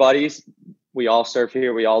 All of my buddies, we all surf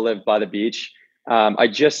here. We all live by the beach. I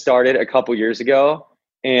just started a couple years ago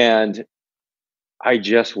and I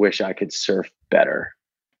just wish I could surf better.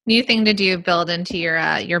 New thing to build into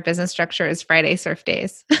your business structure is Friday surf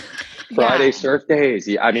days. Friday surf days.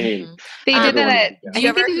 Yeah, I mean, they did that. Do you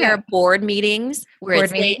ever hear board meetings where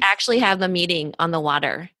they actually have the meeting on the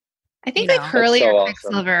water? I think like Hurley or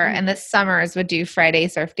Quicksilver and the summers would do Friday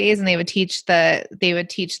surf days, and they would teach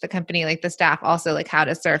the company, like the staff, also like how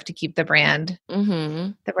to surf to keep the brand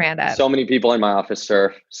up. So many people in my office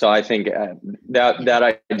surf, so I think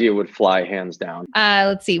that idea would fly hands down.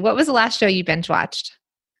 Let's see. What was the last show you binge watched?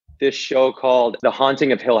 This show called The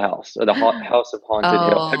Haunting of Hill House, or The House of Haunted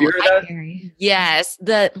Hill. Have you heard of that? Yes.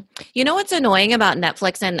 You know what's annoying about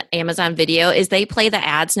Netflix and Amazon Video is they play the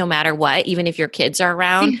ads no matter what, even if your kids are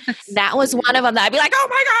around. Yes. That was one of them that I'd be like, oh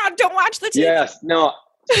my God, don't watch the TV. Yes. No.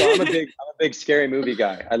 So I'm a big scary movie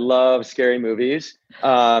guy. I love scary movies.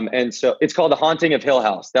 And so it's called The Haunting of Hill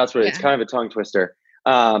House. That's what it's kind of a tongue twister.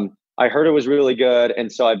 I heard it was really good.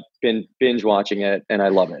 And so I've been binge watching it and I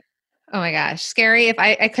love it. Oh my gosh. Scary. If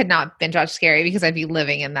I could not binge watch Scary because I'd be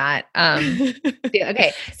living in that.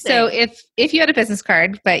 Okay. So if you had a business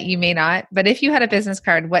card, but you may not, but if you had a business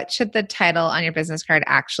card, what should the title on your business card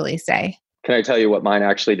actually say? Can I tell you what mine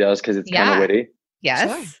actually does? Because it's kind of witty. Yes.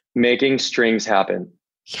 Sure. Making strings happen.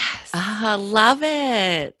 Yes. Love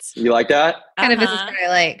it. You like that? Kind of business card I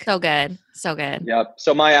like. So good. So good. Yep.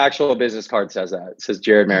 So my actual business card says that. It says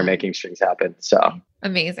Jared Mehr making strings happen. So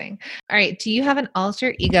amazing. All right. Do you have an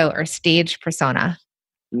alter ego or stage persona?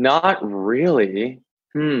 Not really.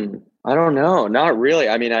 I don't know. Not really.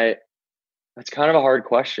 I mean, that's kind of a hard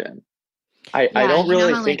question. I don't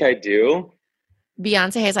really think I do.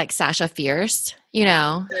 Beyonce has like Sasha Fierce,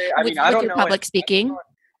 I mean, I don't know. Public speaking.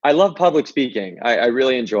 I love public speaking. I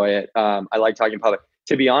really enjoy it. I like talking public.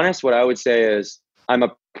 To be honest, what I would say is I'm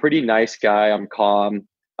a pretty nice guy. I'm calm,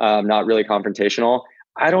 not really confrontational.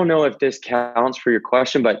 I don't know if this counts for your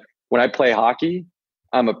question, but when I play hockey,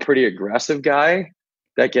 I'm a pretty aggressive guy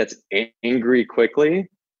that gets angry quickly.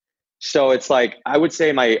 So it's like, I would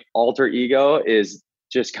say my alter ego is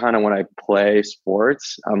just kind of when I play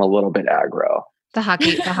sports, I'm a little bit aggro. The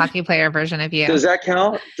hockey player version of you. Does that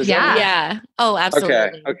count? Yeah. Oh,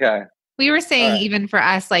 absolutely. Okay. We were saying even for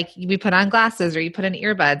us, like we put on glasses or you put in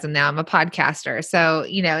earbuds and now I'm a podcaster. So,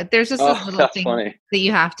 there's just this little thing that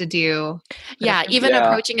you have to do. Yeah. Even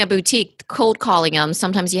approaching a boutique, cold calling them,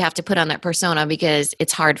 sometimes you have to put on that persona because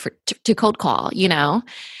it's hard to cold call,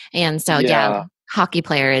 And so, hockey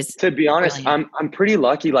player is. To be honest, brilliant. I'm pretty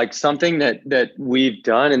lucky. Like something that we've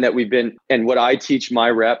done and that we've been, and what I teach my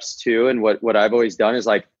reps too, and what I've always done is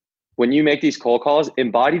like, when you make these cold calls,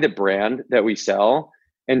 embody the brand that we sell.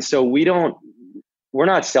 And so we're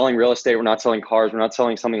not selling real estate. We're not selling cars. We're not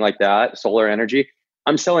selling something like that, solar energy.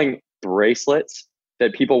 I'm selling bracelets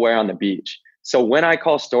that people wear on the beach. So when I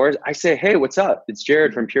call stores, I say, hey, what's up? It's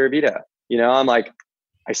Jared from Pura Vida. I'm like,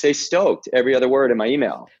 I say stoked every other word in my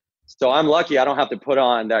email. So I'm lucky I don't have to put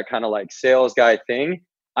on that kind of like sales guy thing.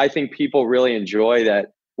 I think people really enjoy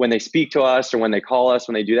that when they speak to us or when they call us,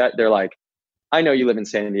 when they do that, they're like, I know you live in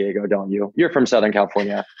San Diego, don't you? You're from Southern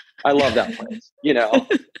California. I love that place,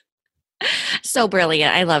 So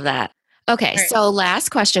brilliant. I love that. Okay. So last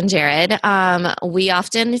question, Jared. We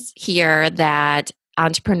often hear that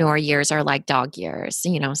entrepreneur years are like dog years,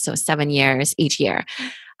 so 7 years each year.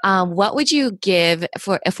 What would you give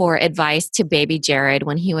for advice to baby Jared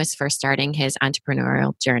when he was first starting his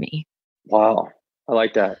entrepreneurial journey? Wow. I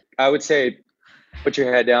like that. I would say, put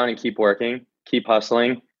your head down and keep working, keep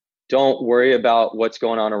hustling. Don't worry about what's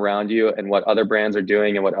going on around you and what other brands are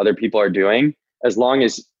doing and what other people are doing. As long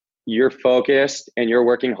as you're focused and you're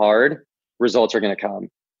working hard, results are going to come.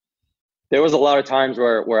 There was a lot of times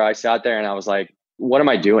where I sat there and I was like, what am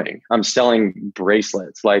I doing? I'm selling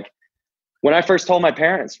bracelets. Like when I first told my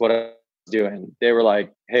parents what I was doing, they were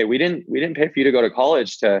like, hey, we didn't pay for you to go to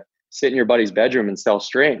college to sit in your buddy's bedroom and sell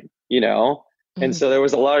string, Mm-hmm. And so there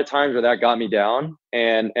was a lot of times where that got me down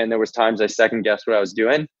and there was times I second guessed what I was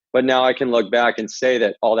doing. But now I can look back and say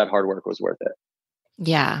that all that hard work was worth it.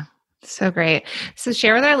 Yeah. So great. So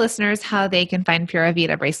share with our listeners how they can find Pura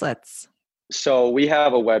Vida bracelets. So we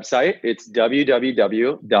have a website. It's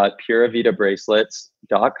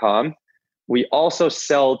www.puravidabracelets.com. We also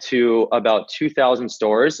sell to about 2,000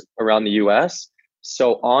 stores around the US.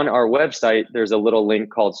 So on our website, there's a little link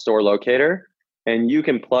called Store Locator, and you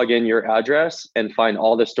can plug in your address and find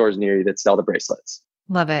all the stores near you that sell the bracelets.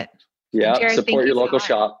 Love it. Yeah, Jared, support your local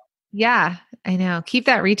shop. Yeah, I know. Keep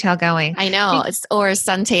that retail going. I know. Or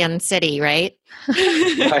Suntan City, right?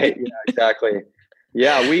 Right. Yeah, exactly.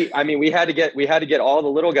 Yeah, we had to get all the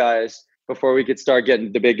little guys before we could start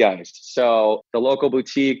getting the big guys. So the local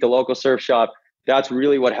boutique, the local surf shop, that's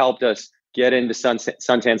really what helped us get into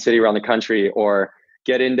Suntan City around the country, or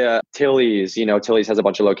get into Tilly's. Tilly's has a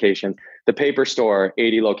bunch of locations. The paper store,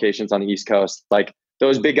 80 locations on the East Coast. Like,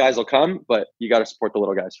 those big guys will come, but you got to support the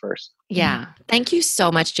little guys first. Yeah. Thank you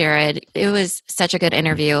so much, Jared. It was such a good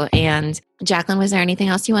interview. And Jacqueline, was there anything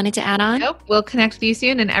else you wanted to add on? Nope. We'll connect with you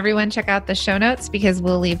soon. And everyone check out the show notes because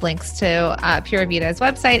we'll leave links to Pura Vida's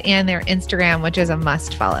website and their Instagram, which is a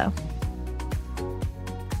must follow.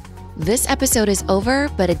 This episode is over,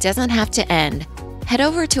 but it doesn't have to end. Head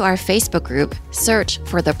over to our Facebook group, search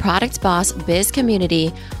for the Product Boss Biz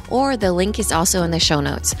Community, or the link is also in the show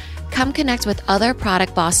notes. Come connect with other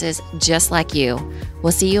product bosses just like you.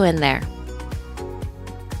 We'll see you in there.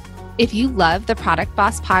 If you love the Product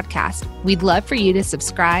Boss podcast, we'd love for you to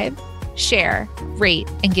subscribe, share, rate,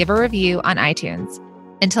 and give a review on iTunes.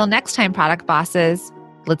 Until next time, product bosses,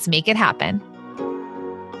 let's make it happen.